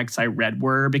comics I read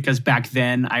were, because back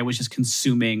then I was just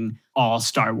consuming all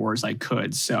Star Wars I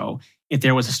could. So if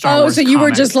there was a Star Wars so you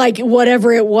were just like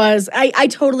whatever it was. I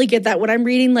totally get that. When I'm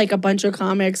reading like a bunch of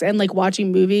comics and like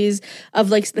watching movies of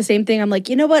like the same thing, I'm like,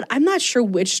 you know what? I'm not sure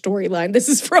which storyline this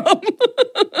is from.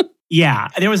 Yeah,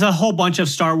 there was a whole bunch of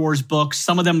Star Wars books.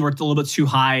 Some of them were a little bit too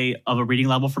high of a reading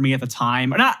level for me at the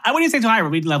time. Or not, I wouldn't say too high of a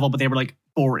reading level, but they were like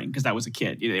boring because I was a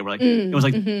kid. They were like, it was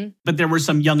like, but there were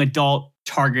some young adult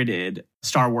targeted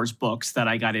Star Wars books that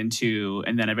I got into.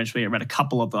 And then eventually I read a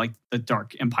couple of like the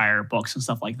Dark Empire books and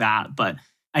stuff like that. But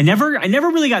I never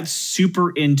really got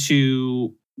super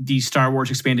into the Star Wars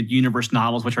Expanded Universe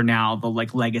novels, which are now the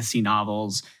like legacy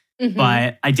novels.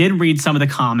 But I did read some of the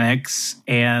comics,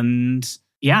 and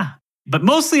yeah. But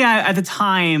mostly at the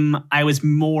time, I was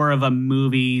more of a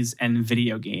movies and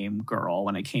video game girl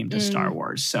when it came to Star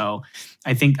Wars. So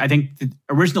I think the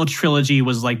original trilogy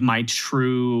was like my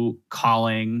true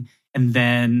calling. And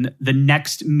then the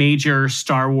next major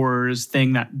Star Wars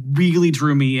thing that really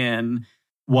drew me in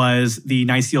was the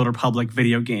Knights of the Old Republic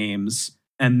video games.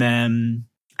 And then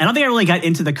I don't think I really got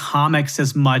into the comics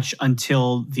as much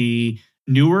until the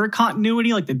newer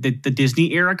continuity, like the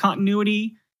Disney era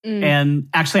continuity. And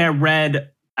actually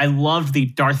I loved the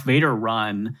Darth Vader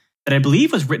run that I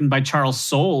believe was written by Charles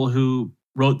Soule, who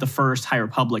wrote the first High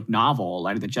Republic novel,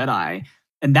 Light of the Jedi.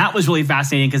 And that was really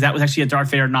fascinating because that was actually a Darth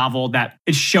Vader novel that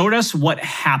it showed us what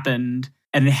happened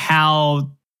and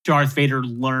how Darth Vader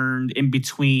learned in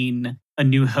between A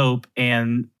New Hope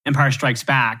and Empire Strikes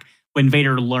Back, when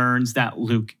Vader learns that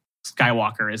Luke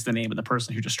Skywalker is the name of the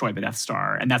person who destroyed the Death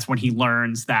Star. And that's when he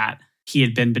learns that he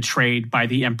had been betrayed by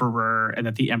the Emperor and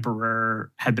that the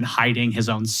Emperor had been hiding his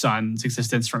own son's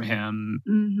existence from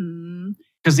him.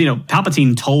 Because,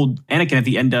 Palpatine told Anakin at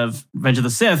the end of Revenge of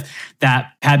the Sith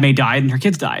that Padme died and her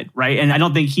kids died, right? And I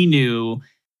don't think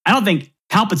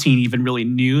Palpatine even really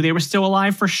knew they were still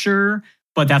alive for sure,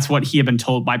 but that's what he had been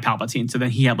told by Palpatine. So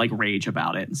then he had like rage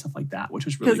about it and stuff like that, which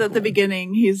was really cool. Because at the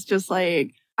beginning, he's just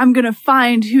like, I'm going to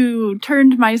find who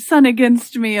turned my son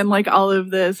against me and like all of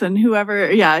this and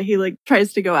whoever. Yeah, he like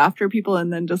tries to go after people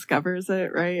and then discovers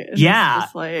it, right? And it's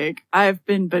just like, I've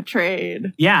been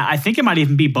betrayed. Yeah, I think it might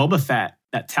even be Boba Fett.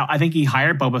 I think he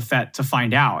hired Boba Fett to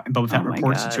find out, and Boba Fett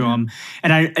reports it to him.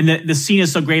 And the scene is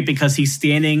so great because he's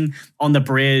standing on the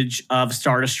bridge of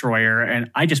Star Destroyer, and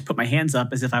I just put my hands up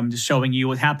as if I'm just showing you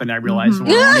what happened. I realized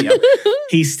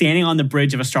he's standing on the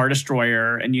bridge of a Star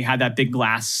Destroyer, and you have that big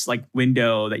glass like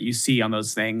window that you see on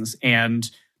those things, and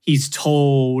he's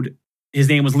told his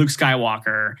name was Luke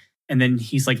Skywalker, and then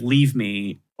he's like, "Leave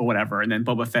me," or whatever, and then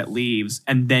Boba Fett leaves,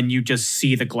 and then you just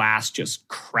see the glass just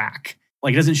crack.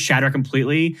 Like, it doesn't shatter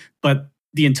completely, but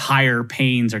the entire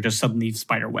panes are just suddenly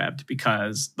spiderwebbed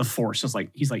because the Force is like,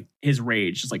 his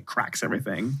rage just like cracks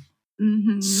everything.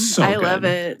 So I good. Love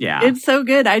it. Yeah. It's so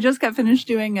good. I just got finished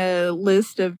doing a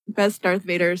list of best Darth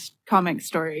Vader comic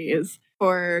stories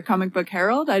for Comic Book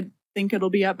Herald. I think it'll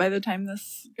be up by the time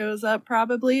this goes up,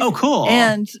 probably. Oh, cool.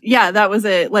 And yeah, that was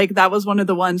it. Like, that was one of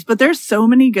the ones. But there's so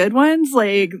many good ones.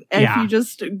 Like, if you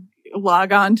just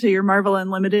log on to your Marvel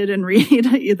Unlimited and read,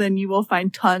 then you will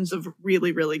find tons of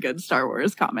really, really good Star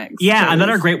Wars comics. Yeah,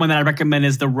 another great one that I recommend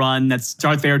is the run that's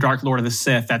Darth Vader, Dark Lord of the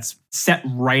Sith. That's set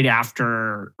right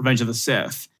after Revenge of the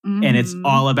Sith. And it's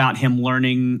all about him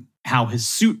learning how his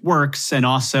suit works and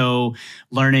also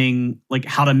learning like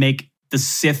how to make the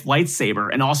Sith lightsaber.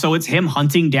 And also it's him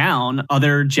hunting down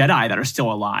other Jedi that are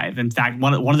still alive. In fact,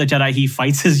 one of the Jedi he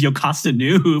fights is Yocasta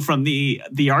Nu from the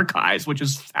archives, which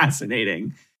is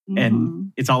fascinating. Mm-hmm.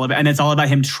 And it's all about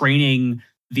him training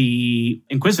the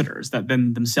Inquisitors that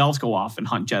then themselves go off and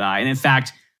hunt Jedi. And in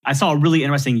fact, I saw a really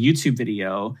interesting YouTube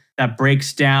video that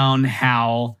breaks down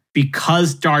how,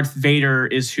 because Darth Vader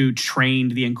is who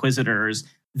trained the Inquisitors,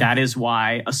 that is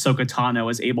why Ahsoka Tano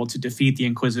is able to defeat the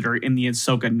Inquisitor in the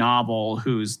Ahsoka novel,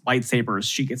 whose lightsabers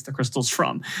she gets the crystals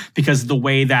from. Because the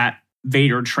way that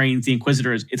Vader trains the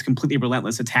Inquisitors, it's completely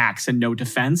relentless attacks and no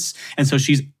defense. And so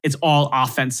it's all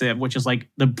offensive, which is like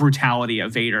the brutality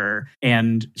of Vader.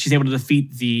 And she's able to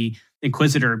defeat the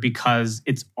Inquisitor because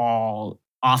it's all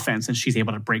offense, and she's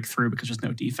able to break through because there's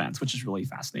no defense, which is really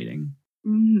fascinating.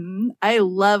 Mm-hmm. I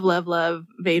love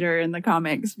Vader in the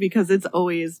comics because it's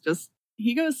always just,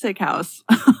 he goes sick house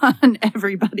on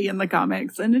everybody in the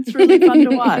comics, and it's really fun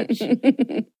to watch.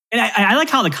 And I like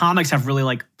how the comics have really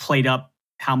like played up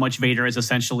how much Vader is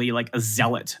essentially like a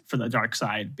zealot for the dark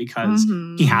side, because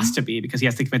he has to be, because he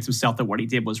has to convince himself that what he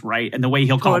did was right. And the way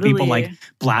he'll call people like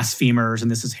blasphemers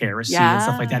and this is heresy and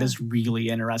stuff like that is really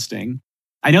interesting.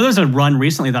 I know there's a run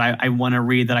recently that I want to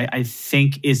read that I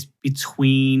think is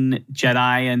between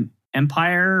Jedi and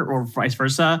Empire or vice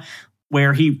versa,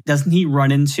 where doesn't he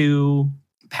run into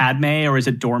Padme, or is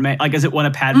it Dorme? Like, is it one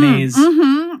of Padme's?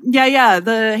 Yeah,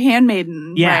 the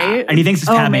handmaiden, right? And he thinks it's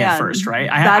Padme at first, right?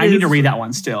 I need to read that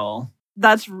one still.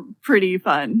 That's pretty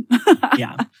fun.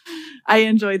 Yeah. I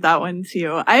enjoyed that one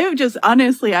too.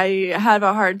 Honestly, I have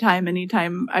a hard time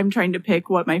anytime I'm trying to pick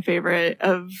what my favorite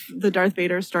of the Darth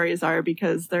Vader stories are,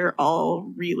 because they're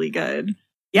all really good.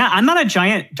 Yeah, I'm not a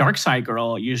giant dark side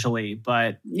girl usually,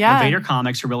 but the Vader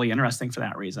comics are really interesting for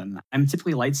that reason. I'm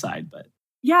typically light side, but...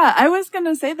 Yeah, I was going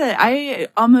to say that I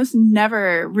almost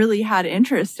never really had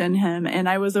interest in him. And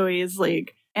I was always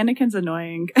like, Anakin's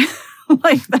annoying.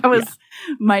 Like, that was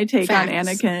my take on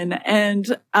Anakin. And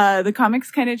the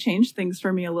comics kind of changed things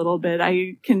for me a little bit.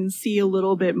 I can see a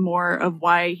little bit more of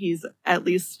why he's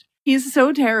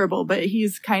so terrible, but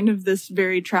he's kind of this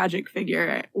very tragic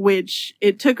figure, which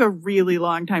it took a really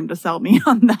long time to sell me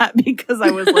on that, because I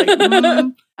was like, I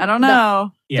don't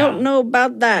know. Don't know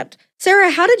about that.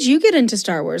 Sarah, how did you get into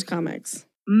Star Wars comics?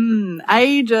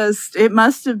 It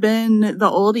must have been the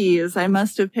oldies. I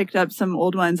must have picked up some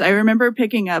old ones. I remember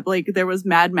picking up, like, there was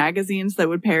Mad magazines that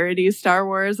would parody Star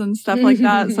Wars and stuff like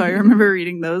that. So I remember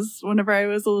reading those whenever I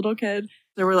was a little kid.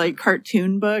 There were like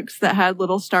cartoon books that had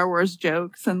little Star Wars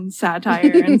jokes and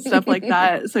satire and stuff like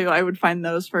that. So I would find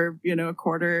those for, a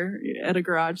quarter at a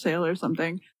garage sale or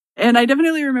something. And I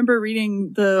definitely remember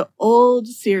reading the old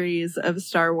series of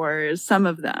Star Wars, some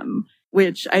of them,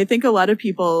 which I think a lot of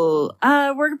people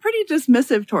were pretty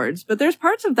dismissive towards. But there's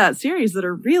parts of that series that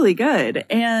are really good.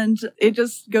 And it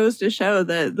just goes to show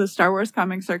that the Star Wars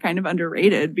comics are kind of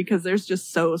underrated, because there's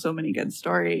just so many good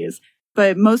stories.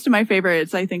 But most of my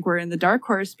favorites, I think, were in the Dark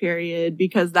Horse period,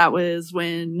 because that was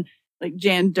when like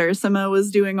Jan Duursema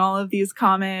was doing all of these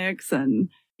comics, and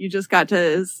you just got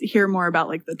to hear more about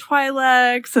like the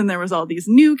Twi'leks, and there was all these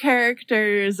new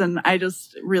characters, and I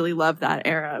just really love that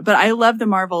era. But I love the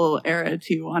Marvel era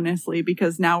too, honestly,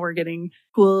 because now we're getting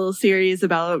cool series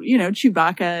about,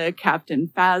 Chewbacca, Captain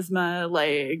Phasma,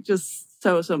 like just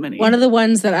so many. One of the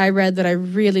ones that I read that I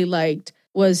really liked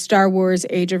was Star Wars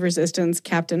Age of Resistance,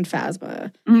 Captain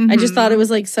Phasma. I just thought it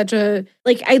was like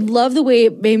I love the way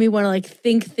it made me want to like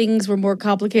think things were more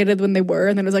complicated than they were.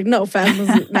 And then it was like, no, Phasma's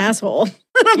an asshole.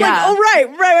 And I'm like, oh,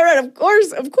 right. Of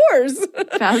course.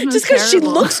 Phasma's just because she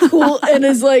looks cool and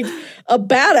is like a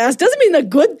badass doesn't mean a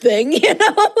good thing,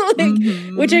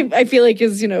 which I feel like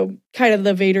is, kind of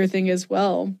the Vader thing as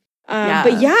well.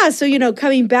 But yeah, so,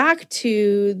 coming back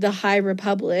to the High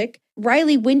Republic,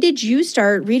 Riley, when did you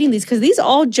start reading these? Because these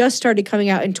all just started coming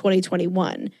out in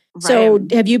 2021. Right. So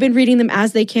have you been reading them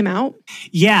as they came out?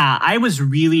 Yeah, I was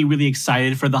really, really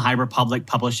excited for the High Republic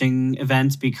publishing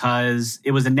event, because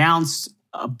it was announced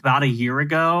about a year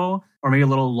ago, or maybe a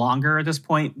little longer at this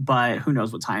point, but who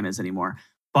knows what time is anymore.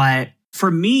 But for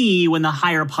me, when the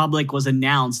High Republic was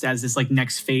announced as this like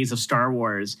next phase of Star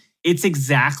Wars, it's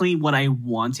exactly what I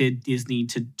wanted Disney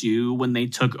to do when they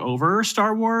took over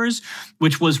Star Wars,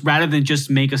 which was, rather than just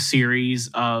make a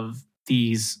series of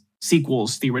these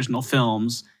sequels to the original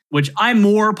films, which I'm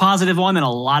more positive on than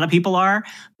a lot of people are,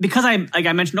 because like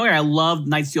I mentioned earlier, I loved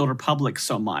Knights of the Old Republic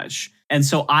so much. And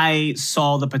so I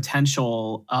saw the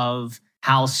potential of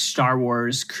how Star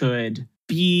Wars could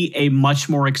be a much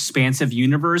more expansive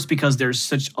universe, because there's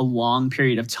such a long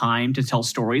period of time to tell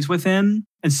stories within.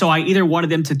 And so I either wanted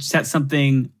them to set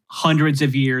something hundreds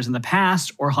of years in the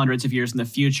past or hundreds of years in the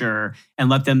future and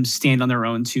let them stand on their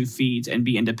own 2 feet and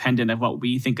be independent of what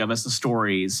we think of as the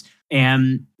stories.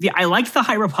 And I like the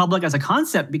High Republic as a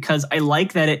concept because I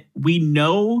like that we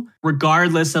know,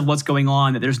 regardless of what's going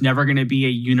on, that there's never going to be a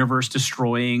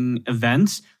universe-destroying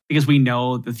event because we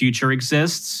know the future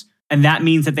exists. And that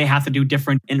means that they have to do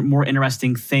different and more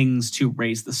interesting things to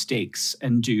raise the stakes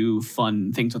and do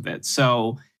fun things with it.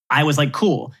 So I was like,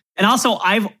 cool. And also,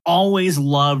 I've always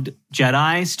loved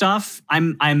Jedi stuff.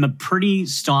 I'm a pretty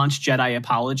staunch Jedi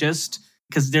apologist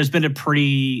because there's been a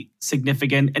pretty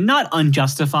significant and not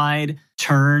unjustified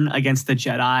turn against the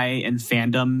Jedi and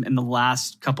fandom in the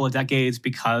last couple of decades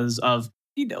because of,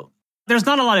 there's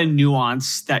not a lot of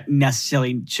nuance that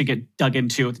necessarily should get dug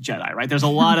into with the Jedi, right? There's a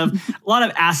lot of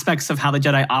aspects of how the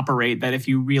Jedi operate that if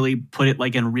you really put it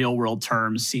like in real world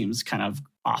terms seems kind of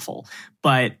awful.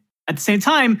 But at the same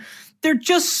time, they're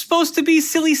just supposed to be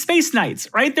silly space knights,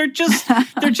 right? They're just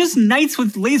knights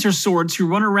with laser swords who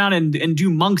run around and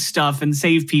do monk stuff and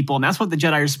save people. And that's what the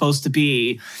Jedi are supposed to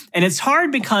be. And it's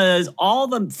hard because all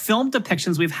the film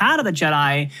depictions we've had of the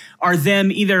Jedi are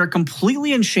them either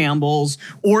completely in shambles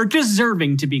or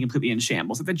deserving to be completely in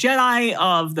shambles. Like the Jedi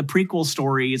of the prequel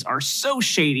stories are so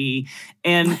shady.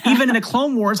 And even in the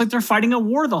Clone Wars, like they're fighting a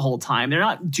war the whole time. They're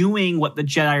not doing what the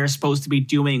Jedi are supposed to be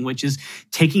doing, which is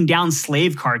taking down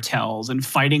slave cartels and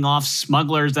fighting off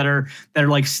smugglers that are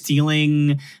like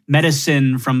stealing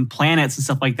medicine from planets and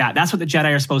stuff like that. That's what the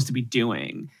Jedi are supposed to be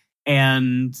doing.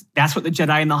 And that's what the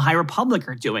Jedi in the High Republic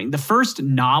are doing. The first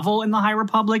novel in the High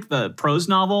Republic, the prose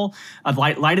novel of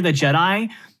Light of the Jedi,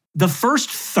 the first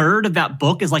third of that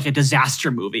book is like a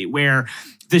disaster movie where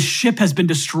the ship has been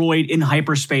destroyed in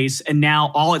hyperspace and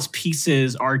now all its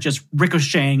pieces are just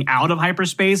ricocheting out of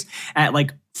hyperspace at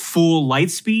like full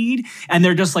light speed. And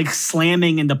they're just like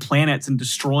slamming into planets and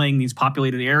destroying these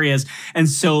populated areas. And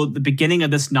so the beginning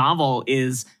of this novel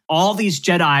is all these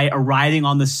Jedi arriving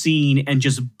on the scene and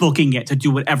just booking it to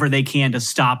do whatever they can to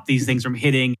stop these things from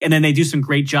hitting. And then they do some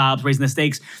great jobs raising the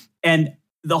stakes. And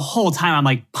the whole time I'm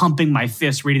like pumping my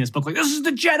fist reading this book, like, this is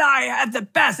the Jedi at the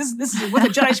best. This is what the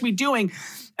Jedi should be doing.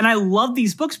 And I love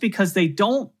these books because they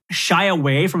don't shy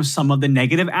away from some of the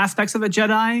negative aspects of the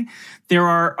Jedi. There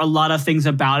are a lot of things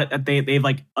about it that they've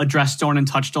like addressed on and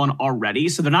touched on already.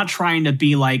 So they're not trying to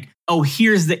be like, oh,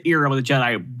 here's the era where the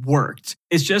Jedi worked.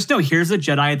 It's just, no, here's the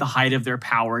Jedi at the height of their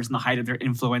powers and the height of their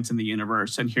influence in the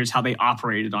universe. And here's how they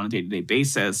operated on a day-to-day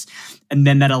basis. And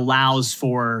then that allows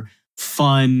for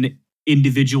fun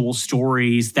individual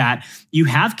stories that you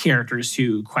have characters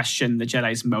who question the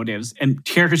Jedi's motives and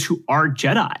characters who are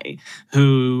Jedi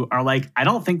who are like, I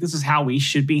don't think this is how we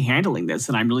should be handling this.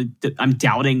 And I'm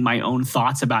doubting my own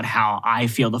thoughts about how I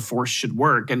feel the Force should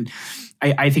work. And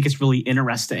I think it's really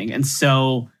interesting. And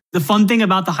so the fun thing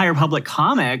about the High Republic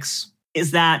comics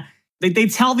is that they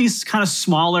tell these kind of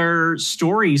smaller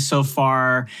stories so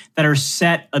far that are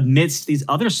set amidst these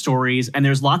other stories. And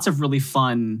there's lots of really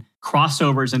fun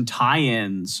crossovers and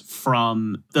tie-ins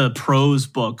from the prose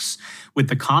books with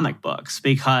the comic books,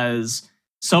 because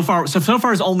so far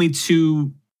is only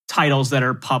 2 titles that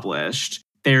are published.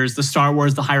 There's the Star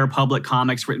Wars, the High Republic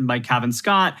comics written by Cavan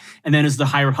Scott, and then there's the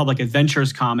High Republic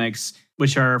Adventures comics,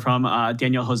 which are from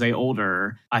Daniel Jose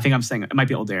Older. I think I'm saying it might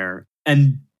be Older.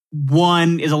 And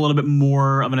one is a little bit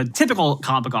more of a typical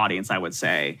comic book audience, I would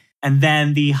say. And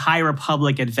then the High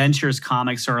Republic Adventures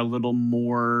comics are a little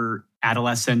more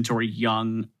adolescent or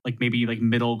young, like maybe like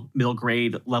middle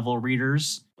grade level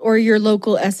readers. Or your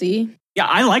local SE. Yeah,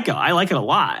 I like it. I like it a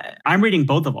lot. I'm reading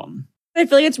both of them. I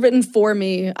feel like it's written for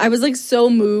me. I was like so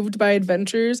moved by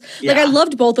Adventures. Yeah. Like I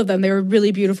loved both of them. They were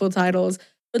really beautiful titles.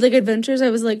 But like Adventures,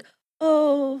 I was like,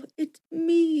 oh, it's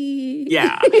me.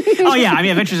 Yeah. Oh, yeah. I mean,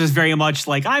 Adventures is very much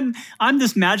like, I'm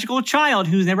this magical child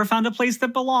who's never found a place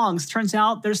that belongs. Turns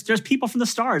out there's people from the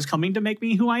stars coming to make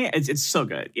me who I am. It's so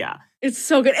good. Yeah. It's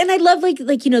so good. And I love like,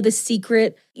 the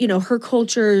secret, her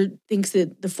culture thinks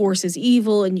that the Force is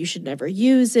evil and you should never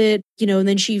use it, and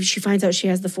then she finds out she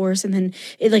has the Force and then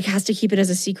it like has to keep it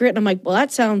as a secret. And I'm like, well,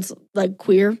 that sounds like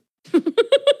queer.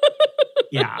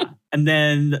 Yeah. And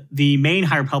then the main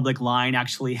High Republic line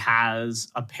actually has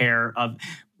a pair of,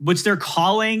 which they're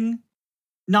calling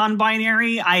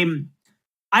non-binary. I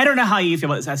don't know how you feel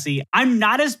about this, Essie. I'm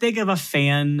not as big of a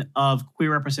fan of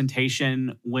queer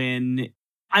representation when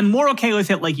I'm more okay with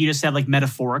it, like you just said, like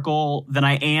metaphorical, than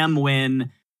I am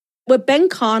when... What Ben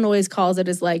Kahn always calls it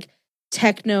is like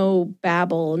techno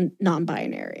babble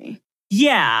non-binary.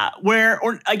 Yeah,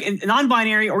 or like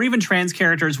non-binary or even trans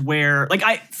characters where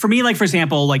for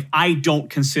example, I don't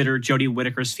consider Jodie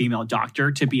Whittaker's female doctor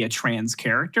to be a trans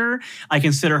character. I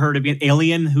consider her to be an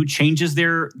alien who changes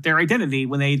their identity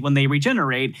when they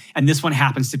regenerate, and this one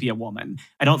happens to be a woman.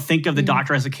 I don't think of the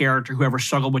doctor as a character who ever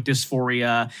struggled with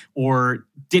dysphoria or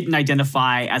didn't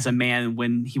identify as a man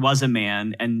when he was a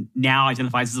man and now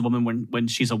identifies as a woman when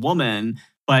she's a woman.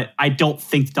 But I don't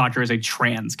think the Doctor is a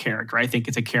trans character. I think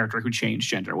it's a character who changed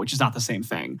gender, which is not the same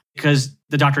thing. Because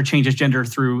the Doctor changes gender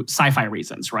through sci-fi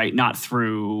reasons, right? Not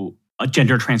through a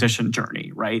gender transition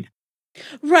journey, right?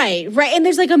 Right. And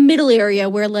there's a middle area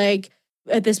where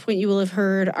at this point you will have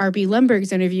heard R.B.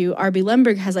 Lemberg's interview. R.B.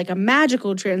 Lemberg has a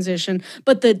magical transition,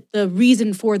 but the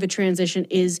reason for the transition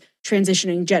is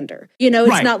transitioning gender.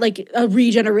 It's not a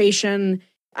regeneration.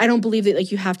 I don't believe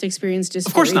that you have to experience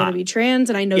dysphoria to be trans,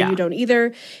 and I know you don't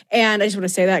either. And I just want to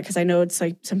say that because I know it's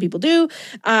some people do.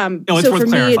 No, it's worth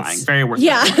clarifying. Very worth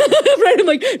clarifying.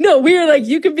 Right. I'm no, we're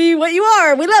you can be what you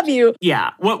are. We love you.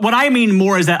 Yeah. What I mean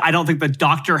more is that I don't think the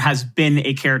Doctor has been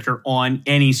a character on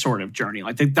any sort of journey.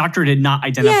 The Doctor did not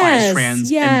identify as trans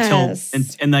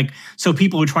until so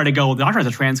people who try to go, the Doctor is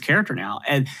a trans character now.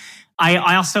 And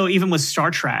I also, even with Star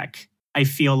Trek, I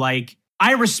feel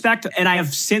I respect, and I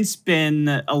have since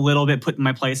been a little bit put in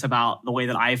my place about the way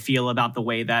that I feel about the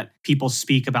way that people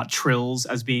speak about trills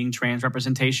as being trans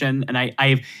representation. And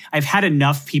I've had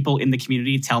enough people in the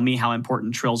community tell me how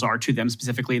important trills are to them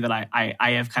specifically that I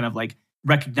have kind of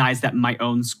recognized that my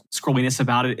own scrolliness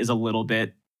about it is a little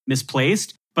bit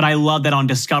misplaced. But I love that on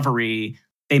Discovery,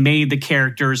 they made the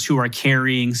characters who are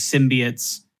carrying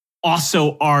symbiotes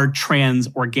also are trans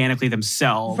organically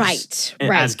themselves, right,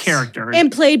 as characters,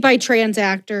 and played by trans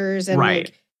actors,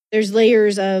 and there's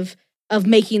layers of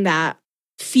making that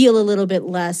feel a little bit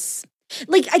less.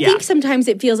 I think sometimes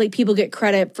it feels like people get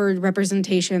credit for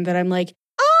representation that I'm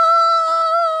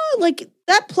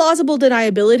that plausible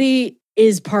deniability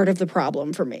is part of the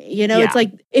problem for me.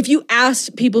 It's if you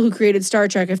asked people who created Star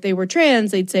Trek if they were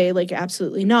trans, they'd say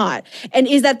absolutely not. And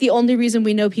is that the only reason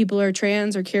we know people are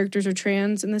trans or characters are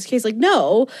trans in this case?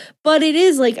 No, but it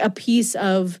is a piece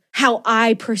of how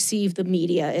I perceive the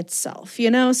media itself,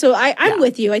 So I'm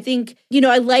with you. I think,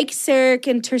 I like Sarek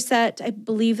and Tercet. I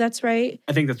believe that's right.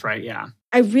 I think that's right. Yeah.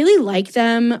 I really like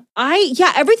them.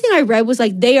 Everything I read was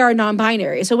they are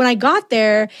non-binary. So when I got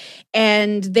there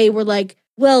and they were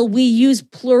well, we use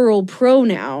plural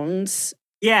pronouns.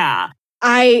 Yeah.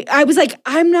 I was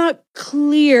I'm not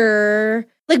clear.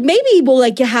 Maybe we'll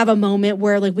have a moment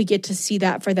where we get to see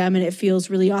that for them and it feels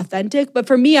really authentic. But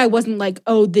for me, I wasn't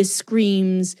oh, this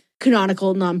screams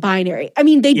canonical non-binary. I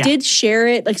mean, they did share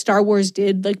it. Star Wars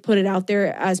did put it out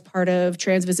there as part of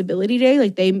Trans Visibility Day.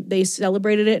 They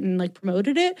celebrated it and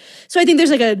promoted it. So I think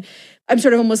there's I'm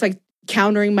sort of almost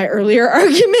countering my earlier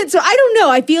argument. So I don't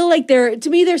know. I feel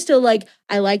they're still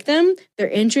I like them. They're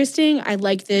interesting. I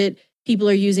like that people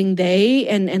are using they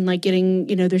and getting,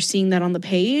 they're seeing that on the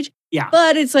page. Yeah.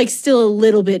 But it's still a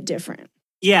little bit different.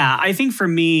 Yeah. I think for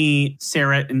me,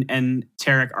 Sarah and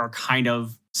Tarek are kind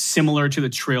of similar to the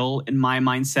Trill in my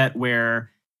mindset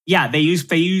where, they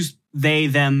use they,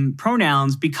 them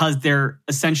pronouns because they're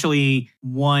essentially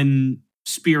one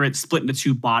spirit split into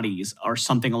two bodies or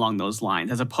something along those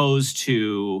lines, as opposed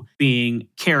to being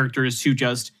characters who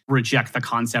just reject the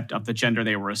concept of the gender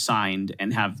they were assigned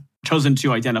and have chosen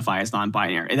to identify as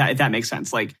non-binary. If that makes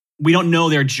sense. We don't know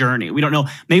their journey. We don't know.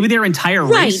 Maybe their entire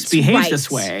race behaves this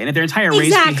way. And if their entire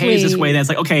race behaves this way, then it's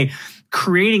okay,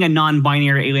 creating a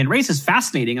non-binary alien race is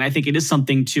fascinating. And I think it is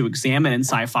something to examine in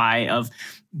sci-fi of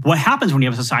what happens when you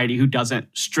have a society who doesn't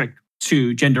strict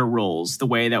to gender roles the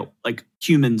way that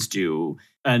humans do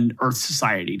and Earth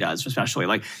society does,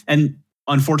 especially and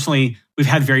unfortunately we've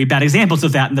had very bad examples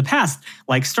of that in the past,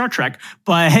 like Star Trek.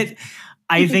 But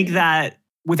I think that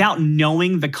without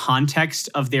knowing the context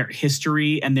of their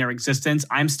history and their existence,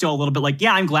 I'm still a little bit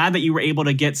I'm glad that you were able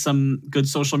to get some good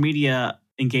social media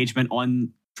engagement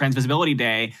on Trans Visibility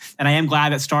Day. And I am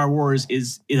glad that Star Wars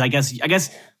is I guess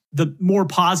the more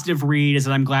positive read is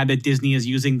that I'm glad that Disney is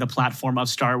using the platform of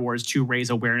Star Wars to raise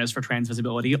awareness for trans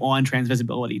visibility on Trans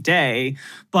Visibility Day.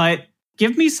 But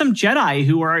give me some Jedi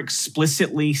who are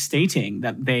explicitly stating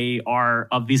that they are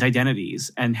of these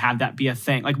identities and have that be a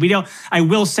thing. I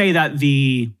will say that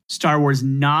the Star Wars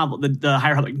novel, the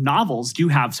High Republic novels do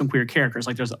have some queer characters.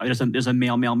 There's a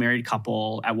male married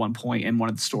couple at one point in one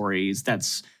of the stories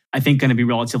that's, I think, going to be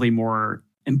relatively more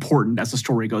important as the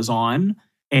story goes on.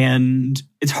 And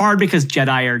it's hard because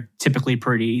Jedi are typically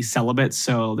pretty celibate,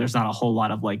 so there's not a whole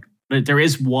lot of there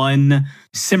is one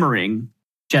simmering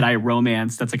Jedi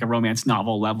romance that's like a romance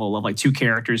novel level of like two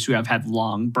characters who have had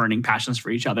long burning passions for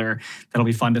each other. That'll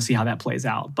be fun to see how that plays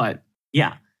out. But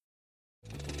yeah.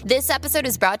 This episode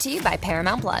is brought to you by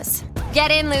Paramount Plus.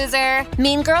 Get in, loser!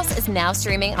 Mean Girls is now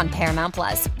streaming on Paramount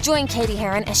Plus. Join Katie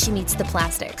Heron as she meets the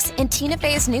plastics in Tina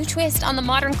Fey's new twist on the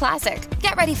modern classic.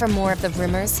 Get ready for more of the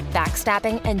rumors,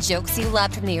 backstabbing, and jokes you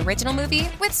loved from the original movie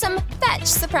with some fetch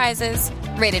surprises.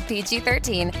 Rated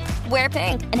PG-13. Wear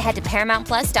pink and head to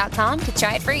ParamountPlus.com to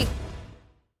try it free.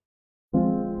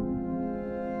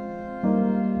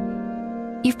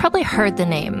 You've probably heard the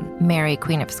name Mary,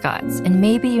 Queen of Scots, and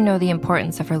maybe you know the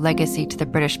importance of her legacy to the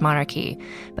British monarchy.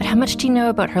 But how much do you know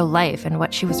about her life and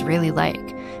what she was really like?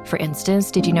 For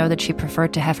instance, did you know that she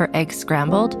preferred to have her eggs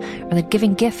scrambled, or that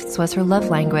giving gifts was her love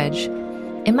language?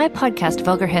 In my podcast,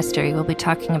 Vulgar History, we'll be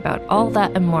talking about all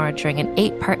that and more during an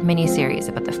 8-part mini-series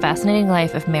about the fascinating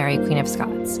life of Mary, Queen of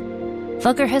Scots.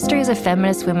 Vulgar History is a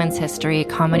feminist women's history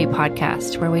comedy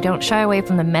podcast where we don't shy away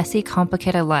from the messy,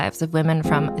 complicated lives of women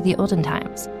from the olden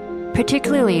times.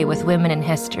 Particularly with women in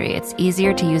history, it's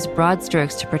easier to use broad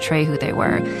strokes to portray who they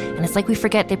were, and it's like we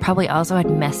forget they probably also had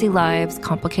messy lives,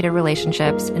 complicated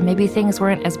relationships, and maybe things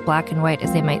weren't as black and white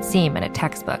as they might seem in a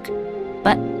textbook.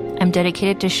 But I'm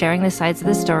dedicated to sharing the sides of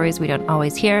the stories we don't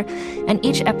always hear, and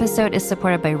each episode is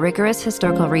supported by rigorous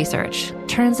historical research.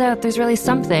 Turns out there's really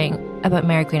something about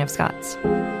Mary, Queen of Scots.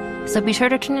 So be sure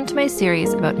to tune into my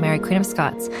series about Mary, Queen of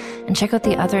Scots and check out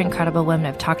the other incredible women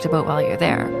I've talked about while you're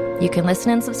there. You can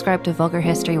listen and subscribe to Vulgar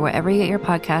History wherever you get your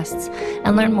podcasts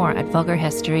and learn more at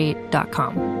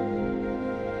vulgarhistory.com.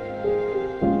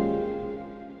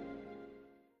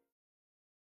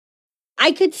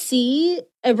 I could see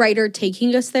a writer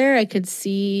taking us there. I could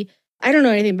see, I don't know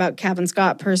anything about Cavan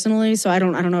Scott personally, so I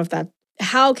don't know if that,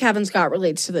 how Cavan Scott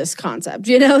relates to this concept,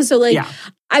 you know? So like, yeah.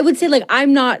 I would say like,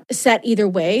 I'm not set either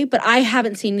way, but I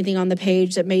haven't seen anything on the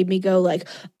page that made me go like,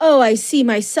 oh, I see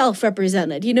myself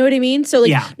represented. You know what I mean? So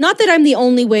like, not that I'm the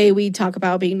only way we talk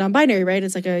about being non-binary, right?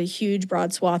 It's like a huge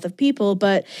broad swath of people,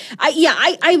 but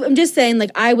I'm just saying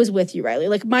like, I was with you, Riley.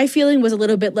 Like my feeling was a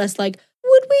little bit less like,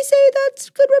 would we say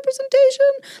that's good representation?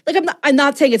 Like, I'm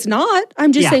not saying it's not.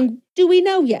 I'm just saying, do we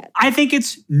know yet? I think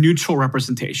it's neutral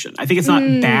representation. I think it's not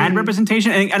bad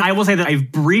representation. And I will say that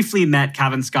I've briefly met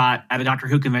Cavan Scott at a Doctor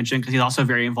Who convention because he's also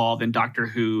very involved in Doctor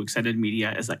Who extended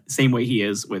media, as like the same way he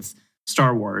is with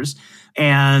Star Wars.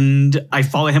 And I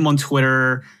follow him on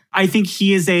Twitter. I think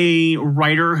he is a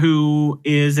writer who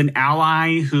is an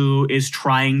ally who is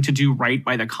trying to do right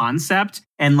by the concept.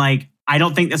 And like, I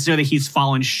don't think necessarily he's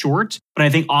fallen short, but I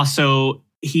think also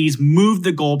he's moved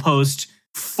the goalpost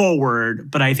forward,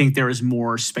 but I think there is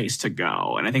more space to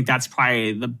go. And I think that's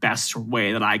probably the best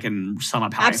way that I can sum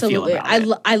up how I feel about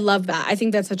it. I love that. I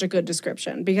think that's such a good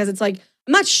description because it's like,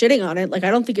 I'm not shitting on it. Like,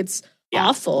 I don't think it's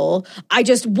awful. I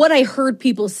just, what I heard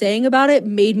people saying about it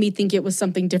made me think it was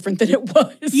something different than it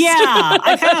was. Yeah,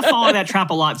 I kind of follow that trap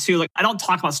a lot too. Like, I don't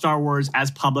talk about Star Wars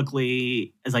as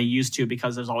publicly as I used to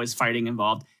because there's always fighting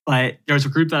involved. But there was a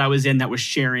group that I was in that was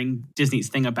sharing Disney's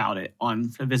thing about it on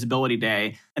Visibility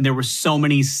Day. And there were so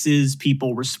many cis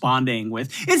people responding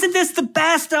with, isn't this the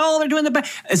best? Oh, they're doing the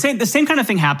best. The same kind of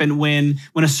thing happened when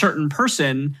a certain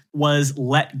person was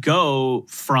let go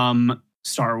from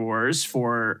Star Wars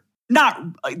for...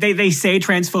 They say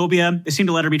transphobia. They seem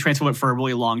to let her be transphobic for a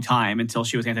really long time until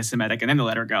she was anti-Semitic, and then they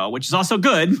let her go, which is also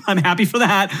good. I'm happy for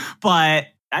that. But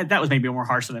that was maybe more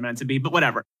harsh than it meant to be, but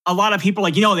whatever. A lot of people are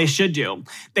like, you know what they should do?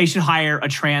 They should hire a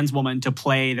trans woman to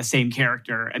play the same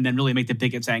character and then really make the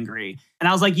bigots angry. And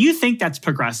I was like, you think that's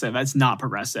progressive? That's not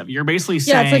progressive. You're basically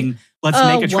saying, like, let's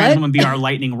make a trans woman be our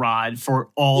lightning rod for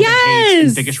all the hate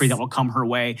and bigotry that will come her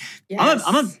way. Yes.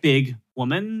 I'm a big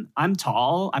woman. I'm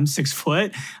tall. I'm 6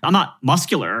 foot. I'm not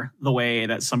muscular the way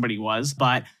that somebody was,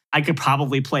 but I could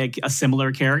probably play a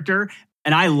similar character.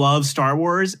 And I love Star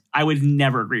Wars. I would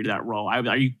never agree to that role.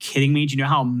 Are you kidding me? Do you know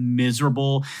how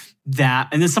miserable that?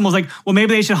 And then someone was like, well,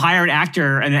 maybe they should hire an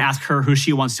actor and then ask her who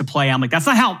she wants to play. I'm like, that's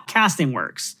not how casting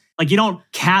works. Like, you don't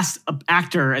cast an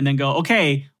actor and then go,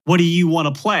 okay, what do you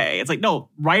want to play? It's like, no,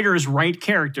 writers write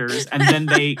characters and then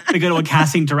they go to a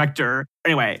casting director.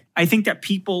 Anyway, I think that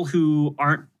people who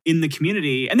aren't in the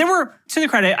community, and there were, to the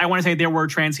credit, I want to say there were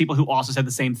trans people who also said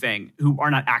the same thing, who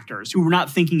are not actors, who were not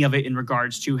thinking of it in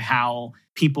regards to how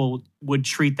people would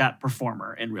treat that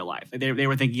performer in real life. They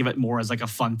were thinking of it more as like a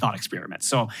fun thought experiment.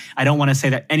 So I don't want to say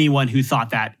that anyone who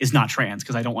thought that is not trans,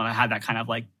 because I don't want to have that kind of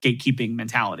like gatekeeping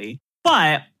mentality.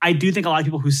 But I do think a lot of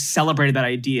people who celebrated that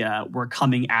idea were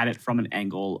coming at it from an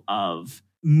angle of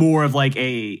more of like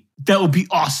that would be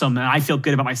awesome. And I feel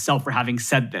good about myself for having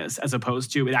said this, as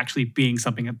opposed to it actually being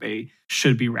something that they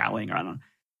should be rallying around.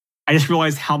 I just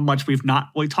realized how much we've not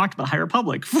really talked about High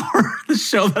Republic for the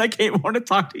show that I want to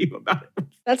talk to you about it.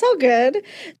 That's all good.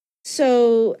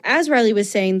 So as Riley was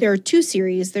saying, there are 2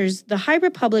 series. There's the High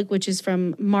Republic, which is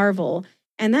from Marvel,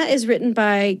 and that is written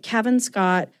by Cavan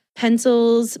Scott,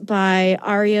 pencils by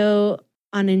Ario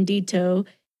Anindito,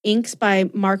 inks by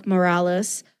Mark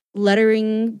Morales,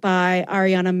 lettering by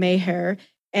Ariana Maher,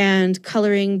 and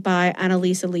coloring by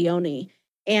Annalisa Leone.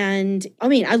 And I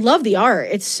mean, I love the art.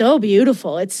 It's so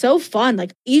beautiful. It's so fun.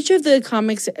 Like each of the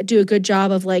comics do a good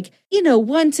job of like, you know,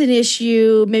 once an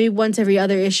issue, maybe once every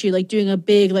other issue, like doing a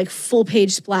big like full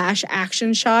page splash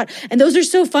action shot. And those are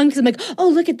so fun because I'm like, oh,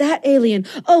 look at that alien.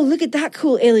 Oh, look at that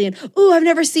cool alien. Oh, I've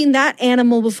never seen that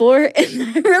animal before. And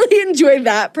I really enjoy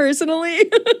that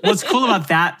personally. What's cool about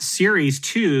that series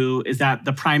too is that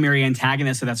the primary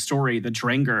antagonist of that story, the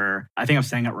Drengr, I think I'm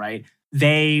saying it right,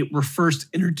 they were first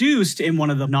introduced in one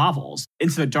of the novels,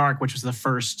 Into the Dark, which was the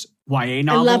first YA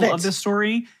novel of this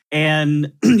story.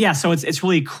 And yeah, so it's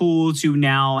really cool to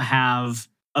now have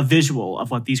a visual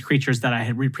of what these creatures that I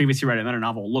had previously read in another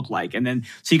novel look like. And then,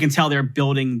 so you can tell they're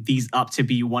building these up to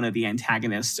be one of the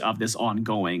antagonists of this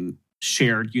ongoing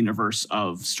shared universe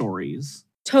of stories.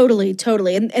 Totally.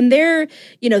 And they're,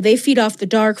 you know, they feed off the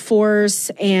Dark Force,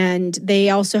 and they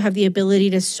also have the ability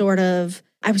to sort of,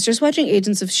 I was just watching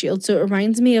Agents of S.H.I.E.L.D., so it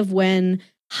reminds me of when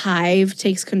Hive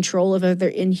takes control of other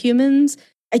Inhumans.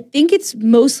 I think it's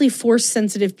mostly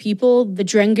Force-sensitive people. The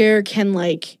Drengr can,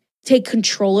 like, take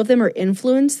control of them or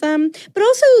influence them. But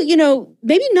also, you know,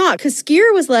 maybe not, because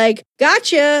Skier was like,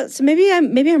 gotcha, so maybe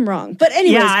I'm wrong. But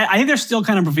anyways. Yeah, I think they're still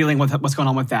kind of revealing what's going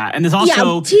on with that. And there's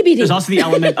also, TBD. There's also the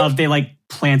element of they, like,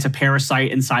 plant a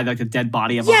parasite inside, like, the dead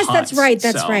body of a hut. Yes,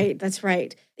 that's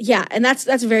right. Yeah, and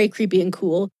that's very creepy and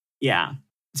cool. Yeah.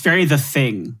 It's very The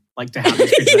Thing, like to have these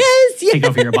creatures take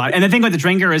over your body. And the thing with the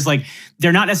Drengr is like,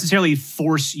 they're not necessarily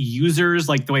Force users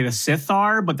like the way the Sith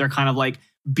are, but they're kind of like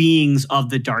beings of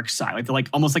the dark side. Like they're like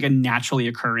almost like a naturally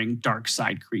occurring dark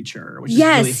side creature, which is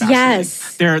really fascinating.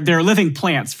 Yes. They're living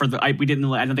plants for the, I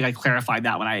don't think I clarified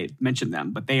that when I mentioned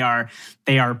them, but they are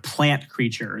plant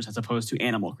creatures as opposed to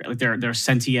animal. Like they're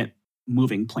sentient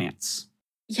moving plants.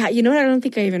 Yeah. You know what? I don't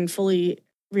think I even fully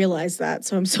realize that.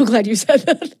 So I'm so glad you said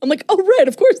that. I'm like, oh, right,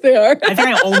 of course they are. I think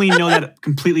I only know that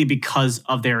completely because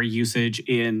of their usage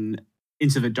in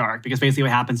Into the Dark. Because basically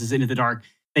what happens is Into the Dark,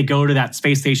 they go to that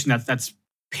space station that's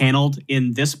paneled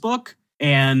in this book.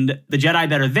 And the Jedi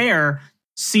that are there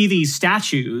see these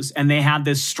statues and they have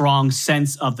this strong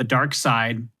sense of the dark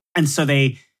side. And so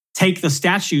they take the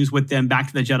statues with them back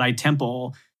to the Jedi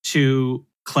Temple to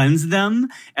cleanse them.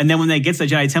 And then when they get to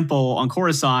the Jedi Temple on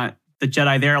Coruscant, the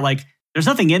Jedi there are like, there's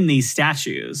nothing in these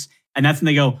statues. And that's when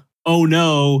they go, oh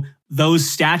no, those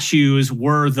statues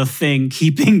were the thing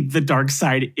keeping the dark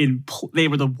side they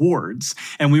were the wards,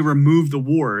 and we removed the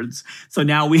wards. So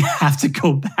now we have to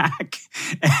go back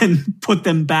and put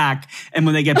them back. And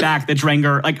when they get back, the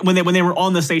Drengr, like when they were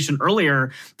on the station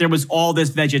earlier, there was all this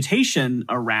vegetation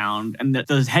around, and the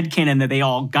headcanon that they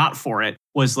all got for it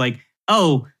was like,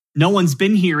 oh, no one's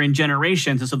been here in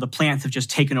generations, and so the plants have just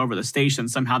taken over the station.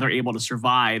 Somehow they're able to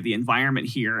survive the environment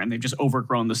here, and they've just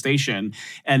overgrown the station.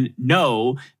 And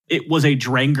no, it was a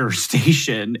Drengr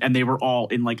station, and they were all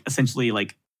in like essentially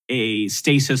like a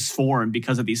stasis form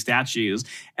because of these statues.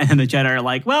 And then the Jedi are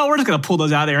like, well, we're just going to pull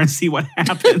those out of there and see what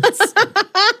happens.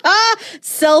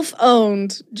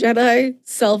 Self-owned. Jedi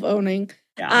self-owning.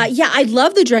 Yeah, I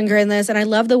love the Drengr in this, and I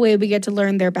love the way we get to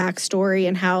learn their backstory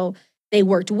and how they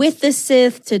worked with the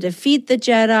Sith to defeat the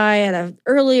Jedi at an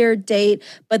earlier date,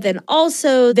 but then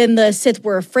the Sith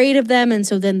were afraid of them, and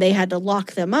so then they had to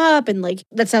lock them up, and like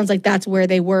that sounds like that's where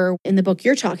they were in the book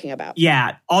you're talking about.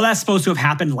 Yeah, all that's supposed to have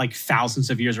happened like thousands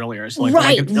of years earlier. So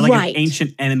like, they're like an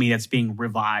ancient enemy that's being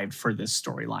revived for this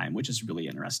storyline, which is really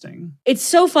interesting. It's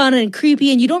so fun and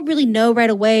creepy, and you don't really know right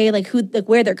away like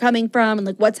where they're coming from and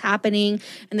like what's happening.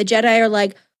 And the Jedi are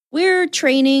like, we're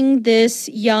training this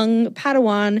young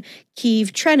Padawan,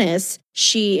 Keeve Trennis.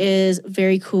 She is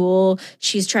very cool.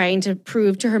 She's trying to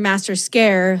prove to her master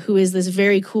Scare, who is this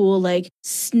very cool, like,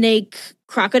 snake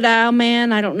crocodile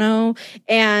man, I don't know.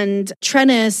 And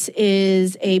Trennis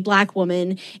is a Black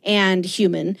woman and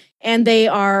human. And they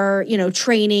are,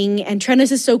 training. And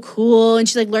Trennis is so cool. And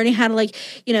she's like learning how to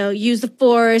use the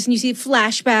Force. And you see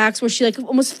flashbacks where she like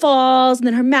almost falls. And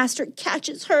then her master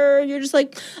catches her. And you're just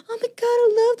like, oh my God,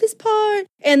 I love this part.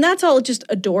 And that's all just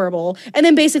adorable. And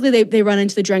then basically they run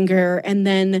into the Drengr. And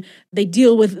then they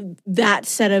deal with that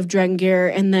set of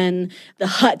Drengr. And then the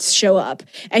Hutts show up.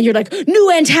 And you're like,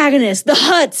 new antagonist, the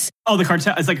Hutts. Oh, the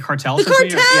cartel. It's like a cartel. The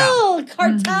cartel. Yeah.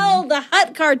 Cartel. The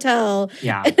Hutt cartel.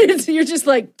 Yeah. And you're just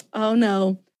like, oh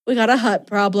no, we got a Hutt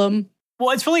problem. Well,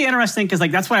 it's really interesting because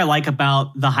like that's what I like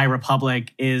about the High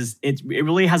Republic is it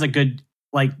really has a good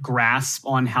like grasp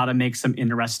on how to make some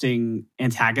interesting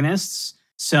antagonists.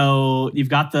 So you've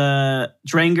got the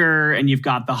Drengr and you've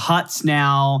got the Hutts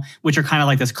now, which are kind of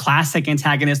like this classic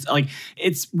antagonist. Like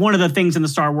it's one of the things in the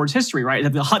Star Wars history, right?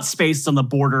 That the Hutt space is on the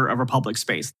border of Republic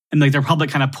space. And like the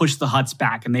Republic kind of pushed the Hutts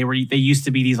back. And they used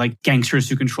to be these like gangsters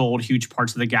who controlled huge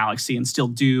parts of the galaxy and still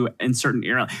do in certain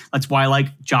era. That's why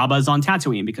like Jabba's on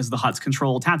Tatooine because the Hutts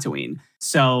control Tatooine.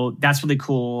 So that's really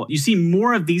cool. You see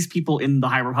more of these people in the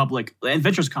High Republic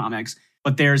Adventures comics.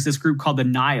 But there's this group called the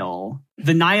Nihil.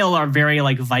 The Nihil are very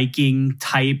like Viking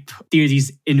type. They're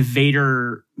these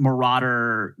invader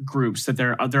marauder groups that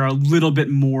they're a little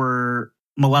bit more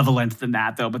malevolent than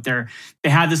that though. But they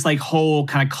have this like whole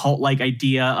kind of cult like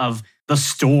idea of the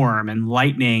storm and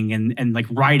lightning and like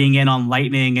riding in on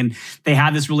lightning. And they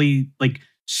have this really like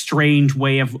strange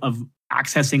way of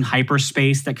accessing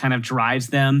hyperspace that kind of drives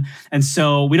them. And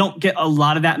so we don't get a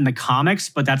lot of that in the comics,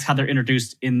 but that's how they're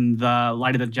introduced in the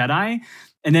Light of the Jedi.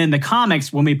 And then in the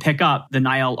comics, when we pick up, the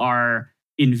Nihil are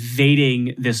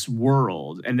invading this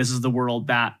world. And this is the world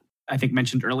that I think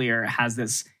mentioned earlier has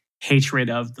this hatred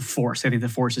of the Force. I think the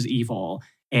Force is evil.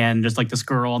 And there's like this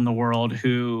girl in the world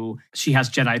who she has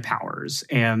Jedi powers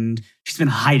and she's been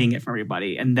hiding it from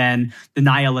everybody. And then the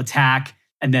Nihil attack.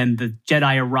 And then the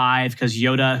Jedi arrive because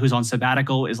Yoda, who's on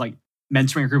sabbatical, is like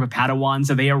mentoring a group of Padawans.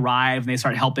 So they arrive and they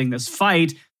start helping this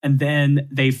fight. And then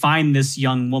they find this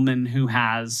young woman who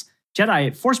has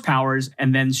Jedi Force powers.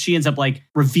 And then she ends up like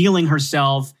revealing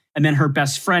herself. And then her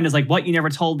best friend is like, what? You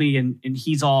never told me. And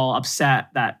he's all upset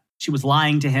that she was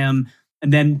lying to him.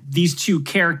 And then these two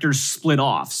characters split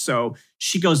off. So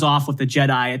she goes off with the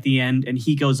Jedi at the end and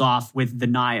he goes off with the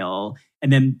Nihil.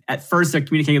 And then at first they're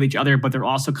communicating with each other, but they're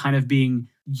also kind of being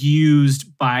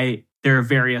used by their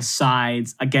various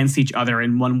sides against each other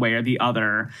in one way or the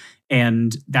other.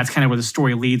 And that's kind of where the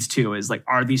story leads to is like,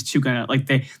 are these two gonna, like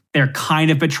they're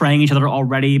kind of betraying each other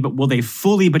already, but will they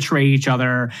fully betray each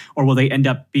other or will they end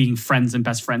up being friends and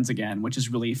best friends again, which is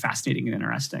really fascinating and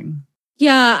interesting.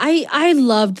 Yeah, I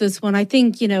loved this one. I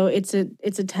think, it's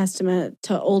a testament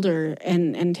to Older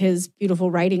and his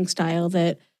beautiful writing style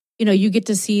that you get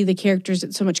to see the characters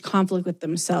at so much conflict with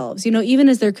themselves, even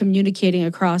as they're communicating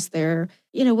across their,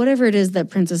 whatever it is that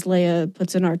Princess Leia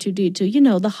puts in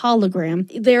R2-D2, the hologram.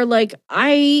 They're like,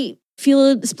 I feel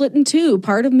it split in two.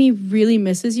 Part of me really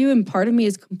misses you, and part of me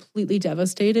is completely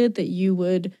devastated that you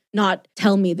would not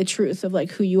tell me the truth of like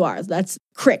who you are. That's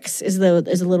Crix is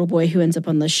a little boy who ends up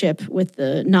on the ship with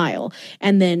the Nihil.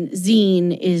 And then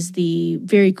Zine is the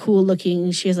very cool looking,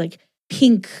 she has like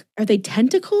pink, are they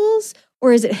tentacles?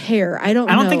 Or is it hair? I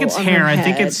don't think it's hair. I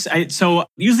think it's so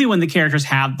usually when the characters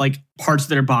have like parts of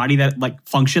their body that like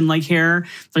function like hair,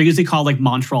 they're usually called like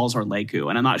Montrals or Leku.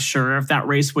 And I'm not sure if that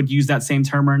race would use that same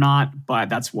term or not, but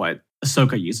that's what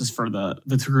Ahsoka uses for the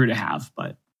Togru to have.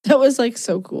 But that was like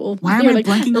so cool. Why am I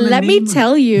blanking on the Let name? Me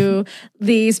tell you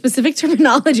the specific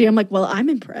terminology. I'm like, well, I'm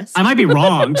impressed. I might be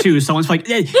wrong too. Someone's like,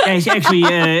 actually,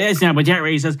 it's not what that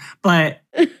race says, but.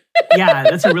 Yeah,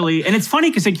 that's and it's funny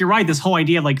because like you're right, this whole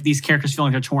idea of like these characters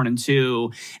feeling like they're torn in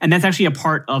two, and that's actually a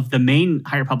part of the main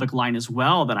High Republic line as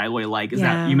well that I really like is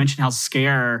that you mentioned how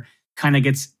Scare kind of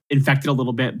gets infected a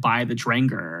little bit by the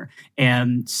Drengr,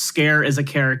 and Scare is a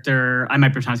character, I might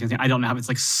be pronouncing it, I don't know how it's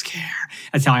like Scare.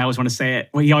 That's how I always want to say it.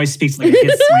 Well, he always speaks like a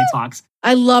hiss when he talks.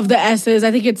 I love the S's.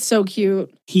 I think it's so cute.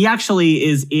 He actually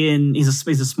he's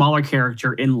a smaller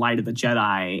character in Light of the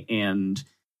Jedi, and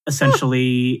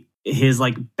essentially his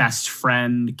like best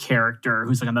friend character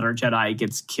who's like another Jedi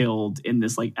gets killed in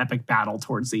this like epic battle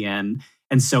towards the end.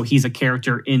 And so he's a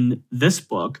character in this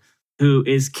book who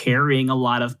is carrying a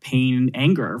lot of pain and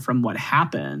anger from what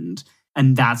happened.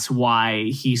 And that's why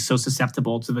he's so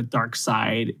susceptible to the dark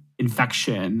side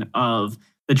infection of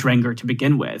the Drengr to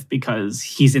begin with, because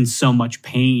he's in so much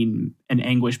pain and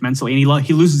anguish mentally. And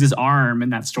he loses his arm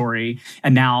in that story.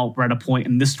 And now we're at a point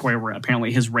in this story where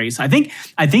apparently his race, I think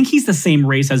he's the same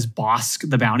race as Bosk,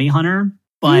 the bounty hunter.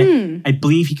 But I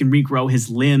believe he can regrow his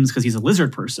limbs because he's a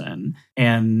lizard person.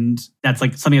 And that's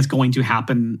like something that's going to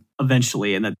happen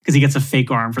eventually. And that because he gets a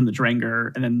fake arm from the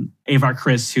Drengr. And then Avar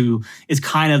Kriss, who is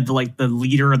kind of the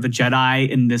leader of the Jedi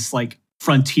in this like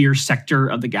frontier sector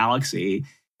of the galaxy,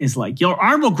 is like, your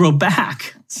arm will grow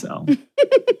back. So,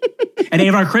 and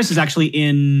Avar Kriss is actually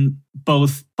in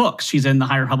both books. She's in the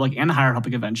High Republic and the High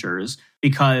Republic Adventures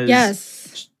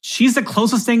because she's the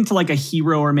closest thing to like a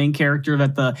hero or main character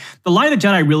that the Light of the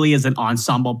Jedi really is an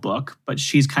ensemble book, but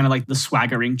she's kind of like the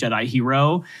swaggering Jedi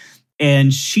hero.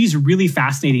 And she's really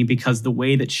fascinating because the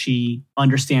way that she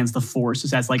understands the Force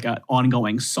is as like an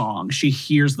ongoing song. She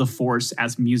hears the Force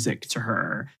as music to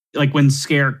her. Like when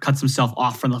Scare cuts himself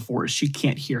off from the Force, she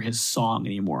can't hear his song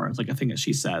anymore. It's like a thing that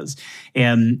she says.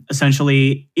 And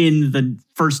essentially in the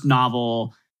first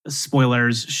novel,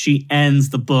 spoilers, she ends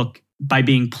the book by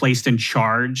being placed in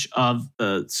charge of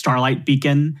the Starlight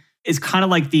Beacon. It's kind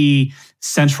of like the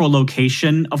central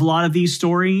location of a lot of these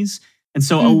stories. And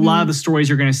so a lot of the stories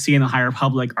you're going to see in the High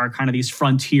Republic are kind of these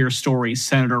frontier stories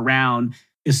centered around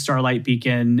this Starlight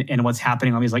Beacon and what's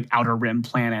happening on these like outer rim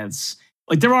planets.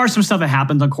 Like there are some stuff that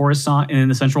happens on Coruscant and in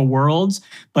the Central Worlds,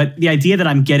 but the idea that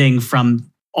I'm getting from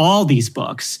all these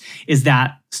books is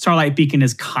that Starlight Beacon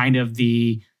is kind of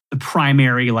the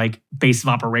primary like base of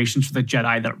operations for the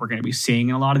Jedi that we're going to be seeing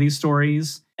in a lot of these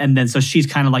stories. And then so she's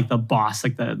kind of like the boss,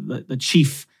 like the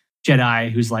chief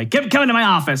Jedi who's like, come into my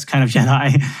office kind of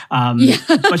Jedi.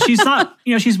 But she's not,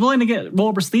 she's willing to roll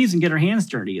up her sleeves and get her hands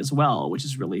dirty as well, which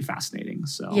is really fascinating.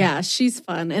 So yeah, she's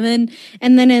fun. And then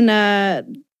in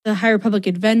the High Republic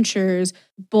Adventures,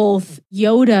 both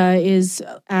Yoda is,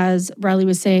 as Riley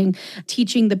was saying,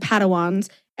 teaching the Padawans.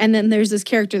 And then there's this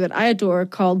character that I adore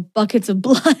called Buckets of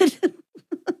Blood.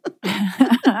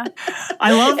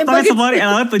 I love Buckets of Blood, and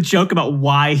I love the joke about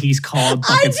why he's called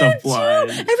Buckets of Blood.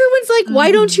 Too. Everyone's like,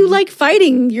 why don't you like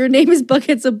fighting? Your name is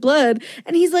Buckets of Blood.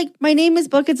 And he's like, my name is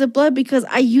Buckets of Blood because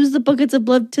I use the buckets of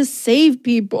blood to save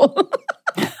people.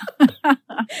 And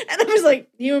I was like,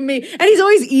 you and me. And he's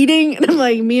always eating. And I'm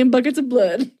like, me and Buckets of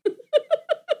Blood.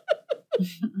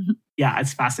 Yeah,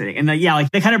 it's fascinating. And like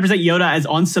they kind of present Yoda as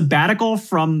on sabbatical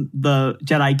from the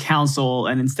Jedi Council.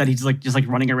 And instead he's just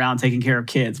running around taking care of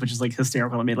kids, which is like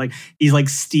hysterical to me. Like he's like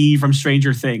Steve from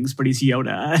Stranger Things, but he's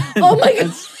Yoda. Oh my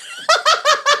God.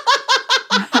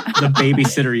 The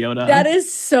babysitter Yoda. That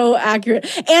is so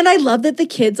accurate. And I love that the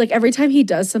kids, like every time he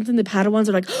does something, the Padawans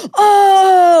are like,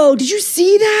 oh, did you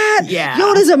see that? Yeah.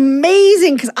 Yoda's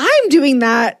amazing. Because I'm doing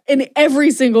that in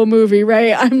every single movie,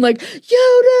 right? I'm like,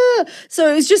 Yoda.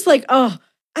 So it's just like, oh,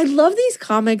 I love these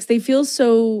comics. They feel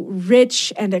so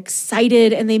rich and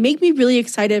excited. And they make me really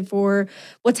excited for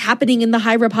what's happening in the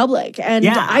High Republic. And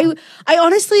I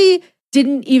honestly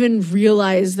didn't even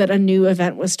realize that a new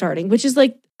event was starting, which is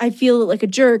like, I feel like a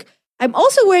jerk. I'm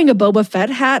also wearing a Boba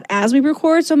Fett hat as we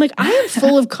record. So I'm like, I am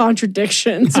full of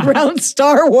contradictions around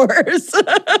Star Wars.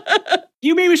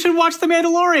 You maybe should watch The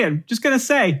Mandalorian. Just going to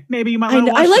say, maybe you might want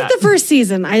to watch I like the first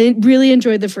season. I really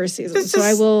enjoyed the first season. So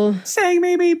I will... Saying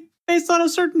maybe based on a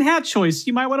certain hat choice,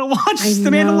 you might want to watch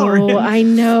The Mandalorian. I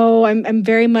know. I'm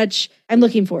very much... I'm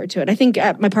looking forward to it. I think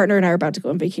my partner and I are about to go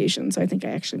on vacation. So I think I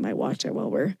actually might watch it while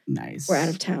we're out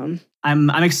of town.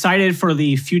 I'm excited for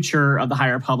the future of the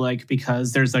High Republic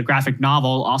because there's a graphic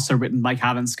novel also written by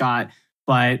Cavan Scott,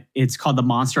 but it's called The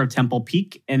Monster of Temple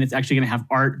Peak, and it's actually going to have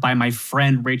art by my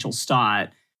friend Rachel Stott,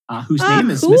 whose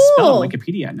name is misspelled on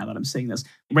Wikipedia now that I'm saying this.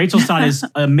 Rachel Stott is an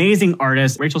amazing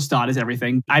artist. Rachel Stott is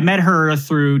everything. I met her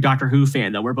through Doctor Who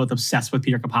fandom. We're both obsessed with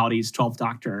Peter Capaldi's 12th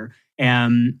Doctor,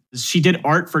 and she did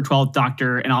art for 12th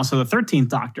Doctor and also the 13th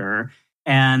Doctor.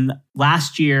 And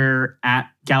last year at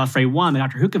Gallifrey 1, the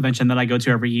Doctor Who convention that I go to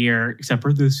every year, except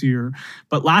for this year.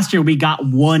 But last year we got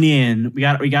one in. We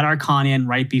got our con in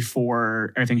right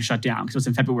before everything shut down because it was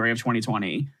in February of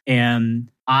 2020.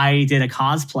 And I did a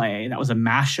cosplay that was a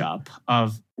mashup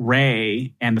of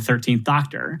Rey and the 13th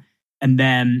Doctor. And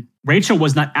then Rachel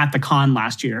was not at the con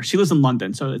last year. She lives in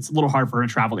London, so it's a little hard for her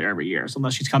to travel there every year. So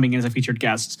unless she's coming in as a featured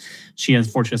guest, she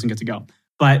unfortunately doesn't get to go.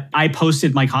 But I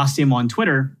posted my costume on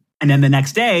Twitter. And then the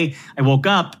next day, I woke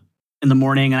up in the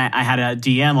morning and I had a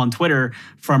DM on Twitter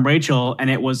from Rachel, and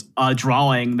it was a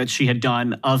drawing that she had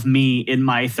done of me in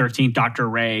my 13th Dr.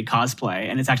 Rey cosplay.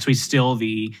 And it's actually still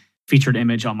the featured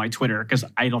image on my Twitter because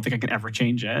I don't think I could ever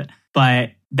change it.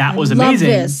 But that was amazing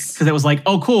because it was like,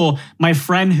 oh, cool. My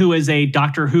friend who is a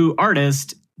Doctor Who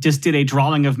artist just did a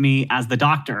drawing of me as the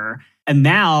Doctor. And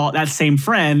now that same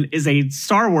friend is a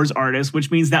Star Wars artist, which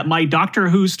means that my Doctor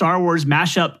Who Star Wars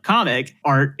mashup comic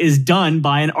art is done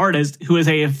by an artist who is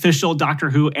an official Doctor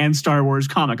Who and Star Wars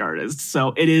comic artist.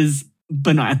 So it is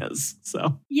bananas.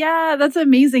 So yeah, that's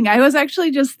amazing. I was actually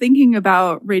just thinking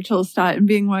about Rachel Stott and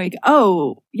being like,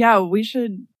 oh, yeah, we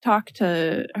should talk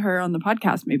to her on the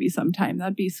podcast maybe sometime.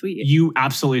 That'd be sweet. You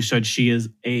absolutely should. She is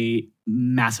a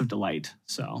massive delight.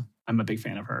 So I'm a big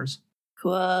fan of hers.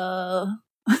 Cool.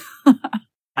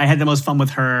 I had the most fun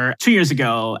with her 2 years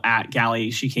ago at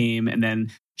Galley. She came and then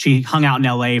she hung out in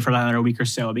LA for about another week or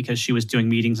so because she was doing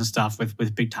meetings and stuff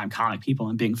with big time comic people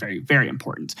and being very, very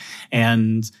important.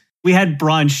 And We had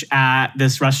brunch at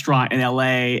this restaurant in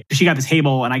LA. She got the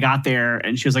table and I got there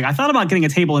and she was like, I thought about getting a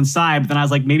table inside, but then I was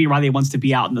like, maybe Riley wants to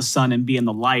be out in the sun and be in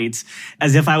the light,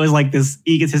 as if I was like this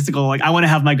egotistical, like I want to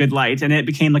have my good light. And it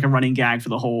became like a running gag for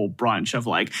the whole brunch of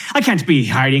like, I can't be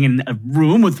hiding in a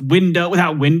room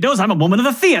without windows. I'm a woman of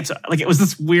the theater. Like it was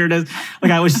this weird,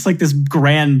 like I was just like this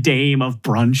grand dame of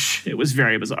brunch. It was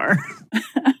very bizarre.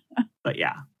 But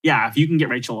yeah, if you can get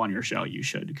Rachel on your show, you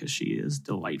should, because she is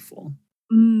delightful.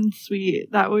 Sweet.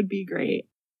 That would be great.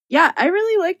 Yeah, I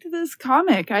really liked this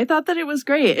comic. I thought that it was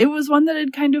great. It was one that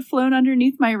had kind of flown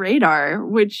underneath my radar,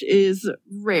 which is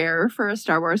rare for a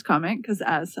Star Wars comic, because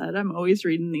as said, I'm always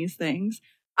reading these things.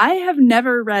 I have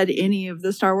never read any of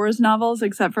the Star Wars novels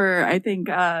except for, I think,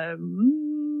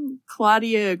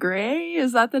 Claudia Gray,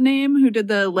 is that the name, who did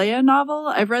the Leia novel?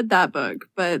 I've read that book,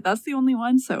 but that's the only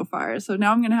one so far. So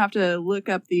now I'm going to have to look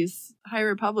up these High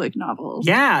Republic novels.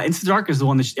 Yeah, Into the Dark is the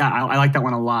one that, I like that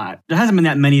one a lot. There hasn't been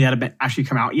that many that have actually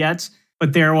come out yet,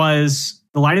 but there was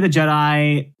The Light of the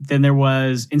Jedi, then there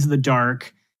was Into the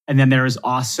Dark, and then there was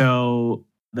also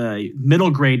the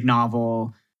middle grade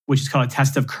novel, which is called A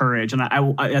Test of Courage, and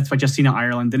that's by Justina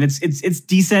Ireland, and it's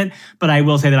decent, but I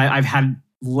will say that I've had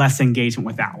less engagement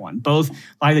with that one. Both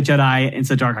Light of the Jedi, Into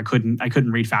the Dark, I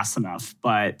couldn't read fast enough,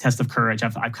 but Test of Courage,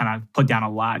 I've kind of put down a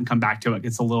lot and come back to it.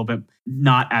 It's a little bit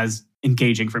not as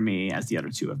engaging for me as the other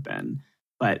two have been.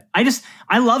 But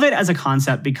I love it as a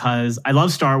concept because I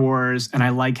love Star Wars and I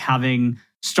like having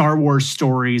Star Wars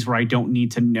stories where I don't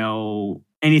need to know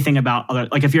anything about other,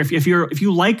 like if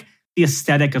you like the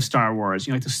aesthetic of Star Wars,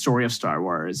 you like the story of Star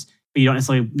Wars, but you don't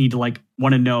necessarily need to like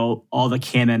want to know all the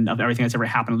canon of everything that's ever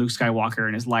happened to Luke Skywalker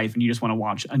in his life, and you just want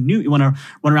to you want to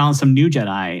run around with some new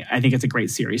Jedi. I think it's a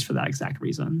great series for that exact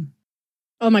reason.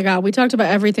 Oh my God, we talked about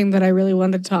everything that I really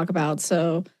wanted to talk about.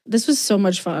 So this was so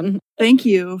much fun. Thank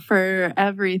you for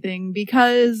everything,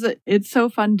 because it's so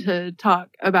fun to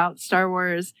talk about Star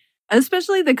Wars,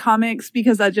 especially the comics,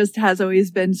 because that just has always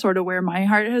been sort of where my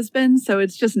heart has been. So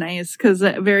it's just nice because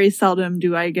very seldom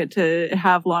do I get to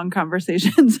have long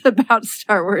conversations about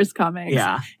Star Wars comics.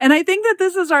 Yeah. And I think that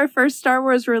this is our first Star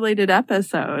Wars related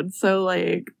episode. So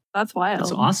like, that's wild.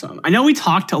 That's awesome. I know we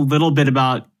talked a little bit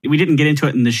about, we didn't get into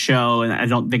it in the show, and I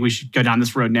don't think we should go down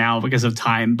this road now because of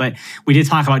time, but we did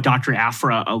talk about Dr.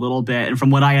 Aphra a little bit. And from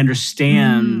what I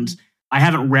understand, I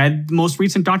haven't read the most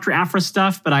recent Dr. Aphra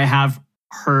stuff, but I have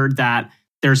heard that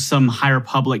there's some High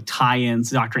Republic tie-ins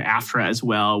to Dr. Aphra as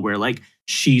well, where like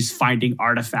she's finding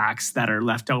artifacts that are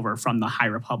left over from the High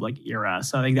Republic era.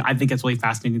 So I think it's really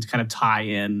fascinating to kind of tie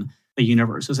in the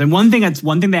universes. And one thing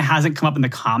that hasn't come up in the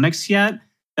comics yet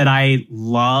that I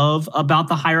love about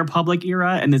the High Republic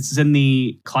era, and this is in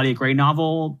the Claudia Gray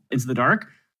novel, Into the Dark,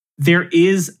 there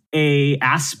is a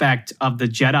aspect of the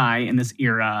Jedi in this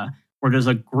era where there's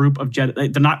a group of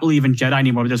Jedi. They're not really even Jedi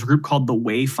anymore, but there's a group called the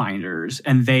Wayfinders,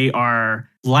 and they are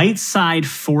light side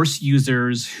Force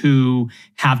users who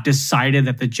have decided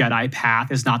that the Jedi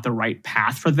path is not the right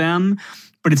path for them.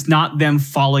 But it's not them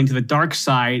falling to the dark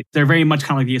side. They're very much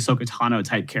kind of like the Ahsoka Tano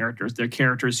type characters. They're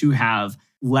characters who have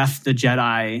left the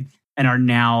Jedi and are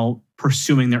now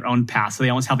pursuing their own path. So they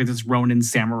almost have like this Ronin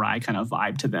samurai kind of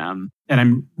vibe to them. And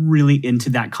I'm really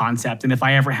into that concept. And if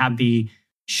I ever had the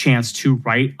chance to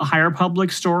write a High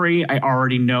Republic story, I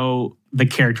already know the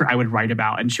character I would write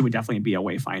about, and she would definitely be a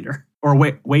Wayfinder. Or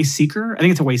a way seeker? I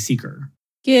think it's a way seeker.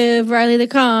 Give Riley the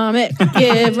comic.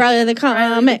 Give Riley the comic.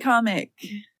 Riley the comic.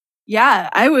 Yeah,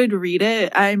 I would read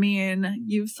it. I mean,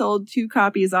 you've sold 2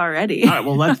 copies already. All right,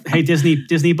 well, hey,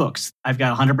 Disney Books. I've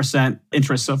got 100%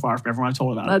 interest so far from everyone I've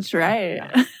told about it. That's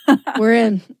right. Yeah. We're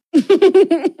in.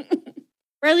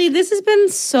 Riley, this has been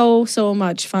so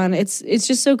much fun. It's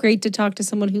just so great to talk to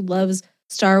someone who loves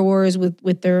Star Wars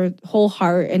with their whole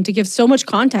heart and to give so much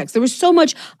context. There was so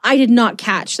much I did not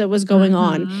catch that was going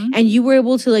on, and you were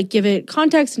able to like give it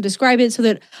context and describe it so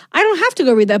that I don't have to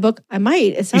go read that book. I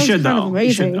might. It sounds kind of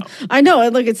amazing. I know,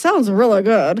 like it sounds really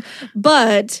good,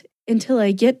 but until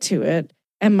I get to it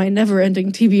and my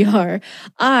never-ending TBR,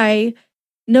 I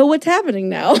know what's happening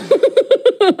now.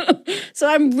 So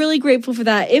I'm really grateful for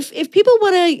that. If people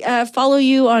want to follow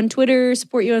you on Twitter,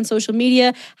 support you on social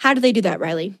media, how do they do that,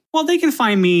 Riley? Well, they can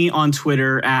find me on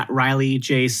Twitter at Riley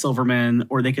J. Silverman,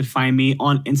 or they could find me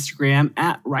on Instagram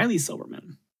at Riley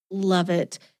Silverman. Love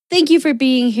it. Thank you for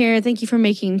being here. Thank you for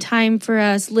making time for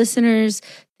us. Listeners,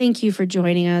 thank you for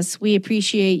joining us. We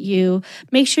appreciate you.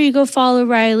 Make sure you go follow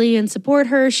Riley and support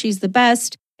her. She's the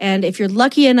best. And if you're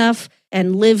lucky enough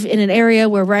and live in an area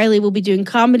where Riley will be doing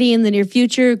comedy in the near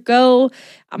future, go.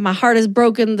 My heart is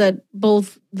broken that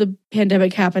both the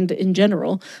pandemic happened in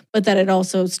general, but that it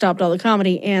also stopped all the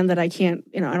comedy and that I can't,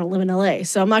 I don't live in LA.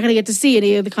 So I'm not going to get to see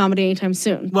any of the comedy anytime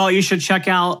soon. Well, you should check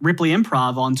out Ripley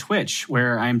Improv on Twitch,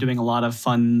 where I'm doing a lot of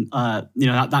fun,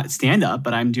 not stand-up,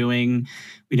 but I'm doing,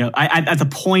 at the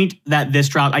point that this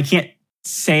dropped, I can't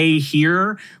say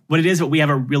here what it is, but we have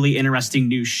a really interesting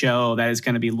new show that is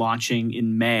going to be launching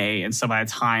in May. And so by the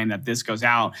time that this goes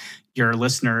out, your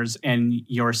listeners and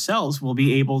yourselves will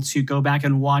be able to go back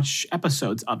and watch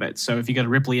episodes of it. So if you go to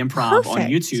Ripley Improv on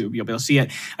YouTube, you'll be able to see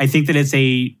it. I think that it's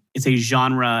a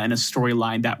genre and a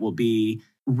storyline that will be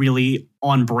really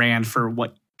on brand for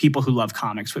what people who love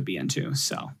comics would be into.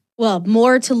 So, well,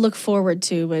 more to look forward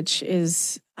to, which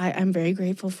is I'm very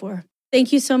grateful for.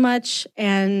 Thank you so much.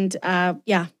 And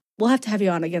we'll have to have you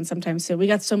on again sometime soon. We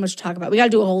got so much to talk about. We got to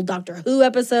do a whole Doctor Who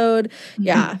episode.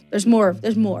 Yeah, there's more.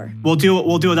 There's more. We'll do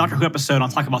a Doctor Who episode. I'll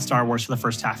talk about Star Wars for the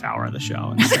first half hour of the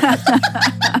show.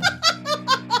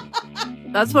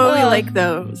 That's what we like,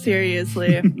 though.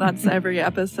 Seriously. That's every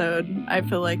episode, I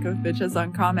feel like, of Bitches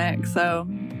on Comics. So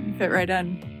you fit right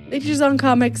in. Bitches on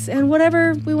Comics and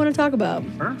whatever we want to talk about.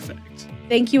 Perfect.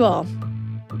 Thank you all.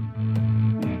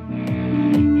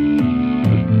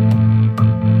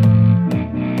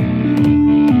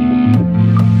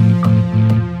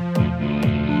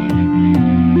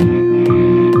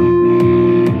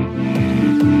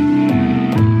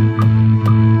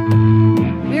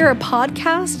 A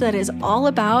podcast that is all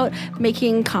about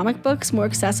making comic books more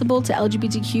accessible to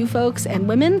LGBTQ folks and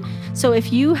women. So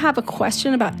if you have a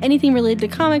question about anything related to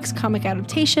comics, comic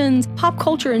adaptations, pop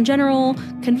culture in general,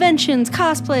 conventions,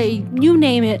 cosplay, you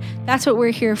name it, that's what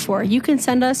we're here for. You can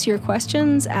send us your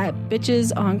questions at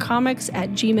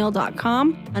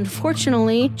bitchesoncomics@gmail.com.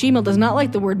 Unfortunately, Gmail does not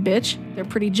like the word bitch. They're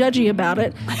pretty judgy about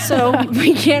it. So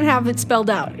we can't have it spelled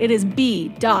out. It is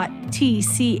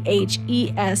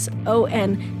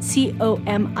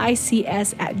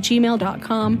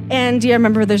b.tchesoncomics@gmail.com. And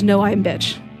remember, there's no I in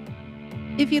bitch.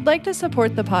 If you'd like to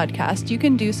support the podcast, you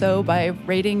can do so by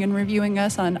rating and reviewing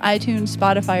us on iTunes,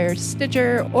 Spotify, or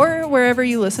Stitcher, or wherever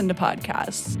you listen to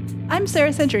podcasts. I'm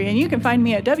Sarah Century, and you can find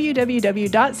me at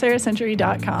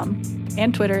www.sarahcentury.com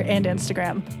and Twitter and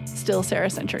Instagram. Still Sarah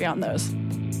Century on those.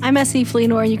 I'm S.E.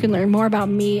 Fleenor. You can learn more about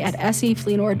me at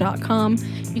sefleenor.com.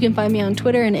 You can find me on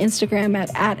Twitter and Instagram at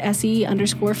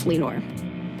 @SE_Fleenor.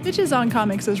 Bitches on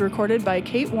Comics is recorded by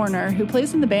Kate Warner, who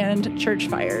plays in the band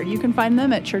Churchfire. You can find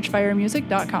them at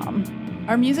churchfiremusic.com.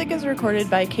 Our music is recorded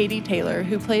by Katie Taylor,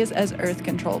 who plays as Earth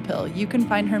Control Pill. You can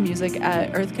find her music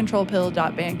at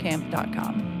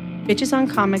earthcontrolpill.bandcamp.com. Bitches on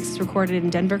Comics is recorded in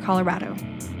Denver, Colorado.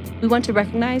 We want to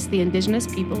recognize the indigenous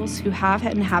peoples who have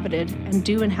inhabited and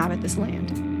do inhabit this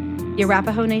land. The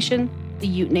Arapaho Nation, the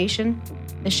Ute Nation,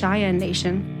 the Cheyenne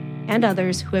Nation, and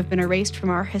others who have been erased from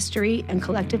our history and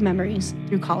collective memories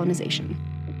through colonization.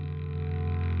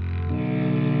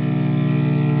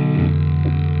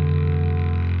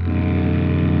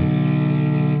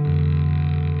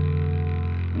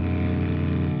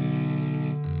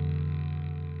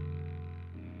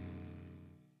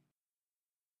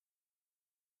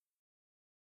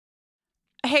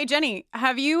 Hey, Jenny,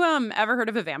 have you ever heard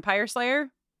of a vampire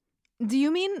slayer? Do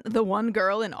you mean the one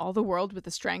girl in all the world with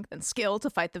the strength and skill to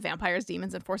fight the vampires,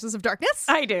 demons, and forces of darkness?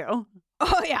 I do.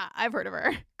 Oh, yeah, I've heard of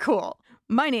her. Cool.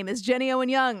 My name is Jenny Owen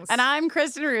Youngs. And I'm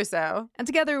Kristen Russo. And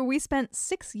together we spent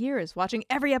 6 years watching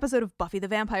every episode of Buffy the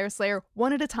Vampire Slayer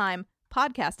one at a time,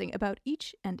 podcasting about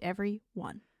each and every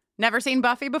one. Never seen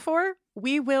Buffy before?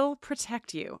 We will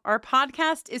protect you. Our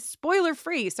podcast is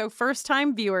spoiler-free, so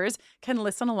first-time viewers can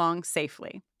listen along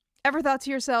safely. Ever thought to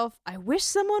yourself, I wish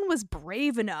someone was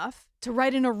brave enough to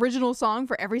write an original song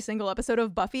for every single episode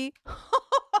of Buffy?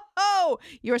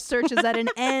 Your search is at an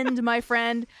end, my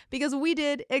friend, because we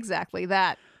did exactly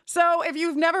that. So if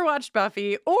you've never watched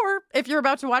Buffy, or if you're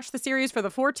about to watch the series for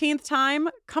the 14th time,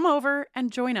 come over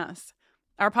and join us.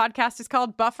 Our podcast is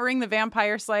called Buffering the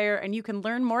Vampire Slayer, and you can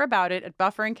learn more about it at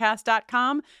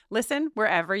bufferingcast.com. Listen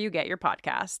wherever you get your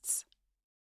podcasts.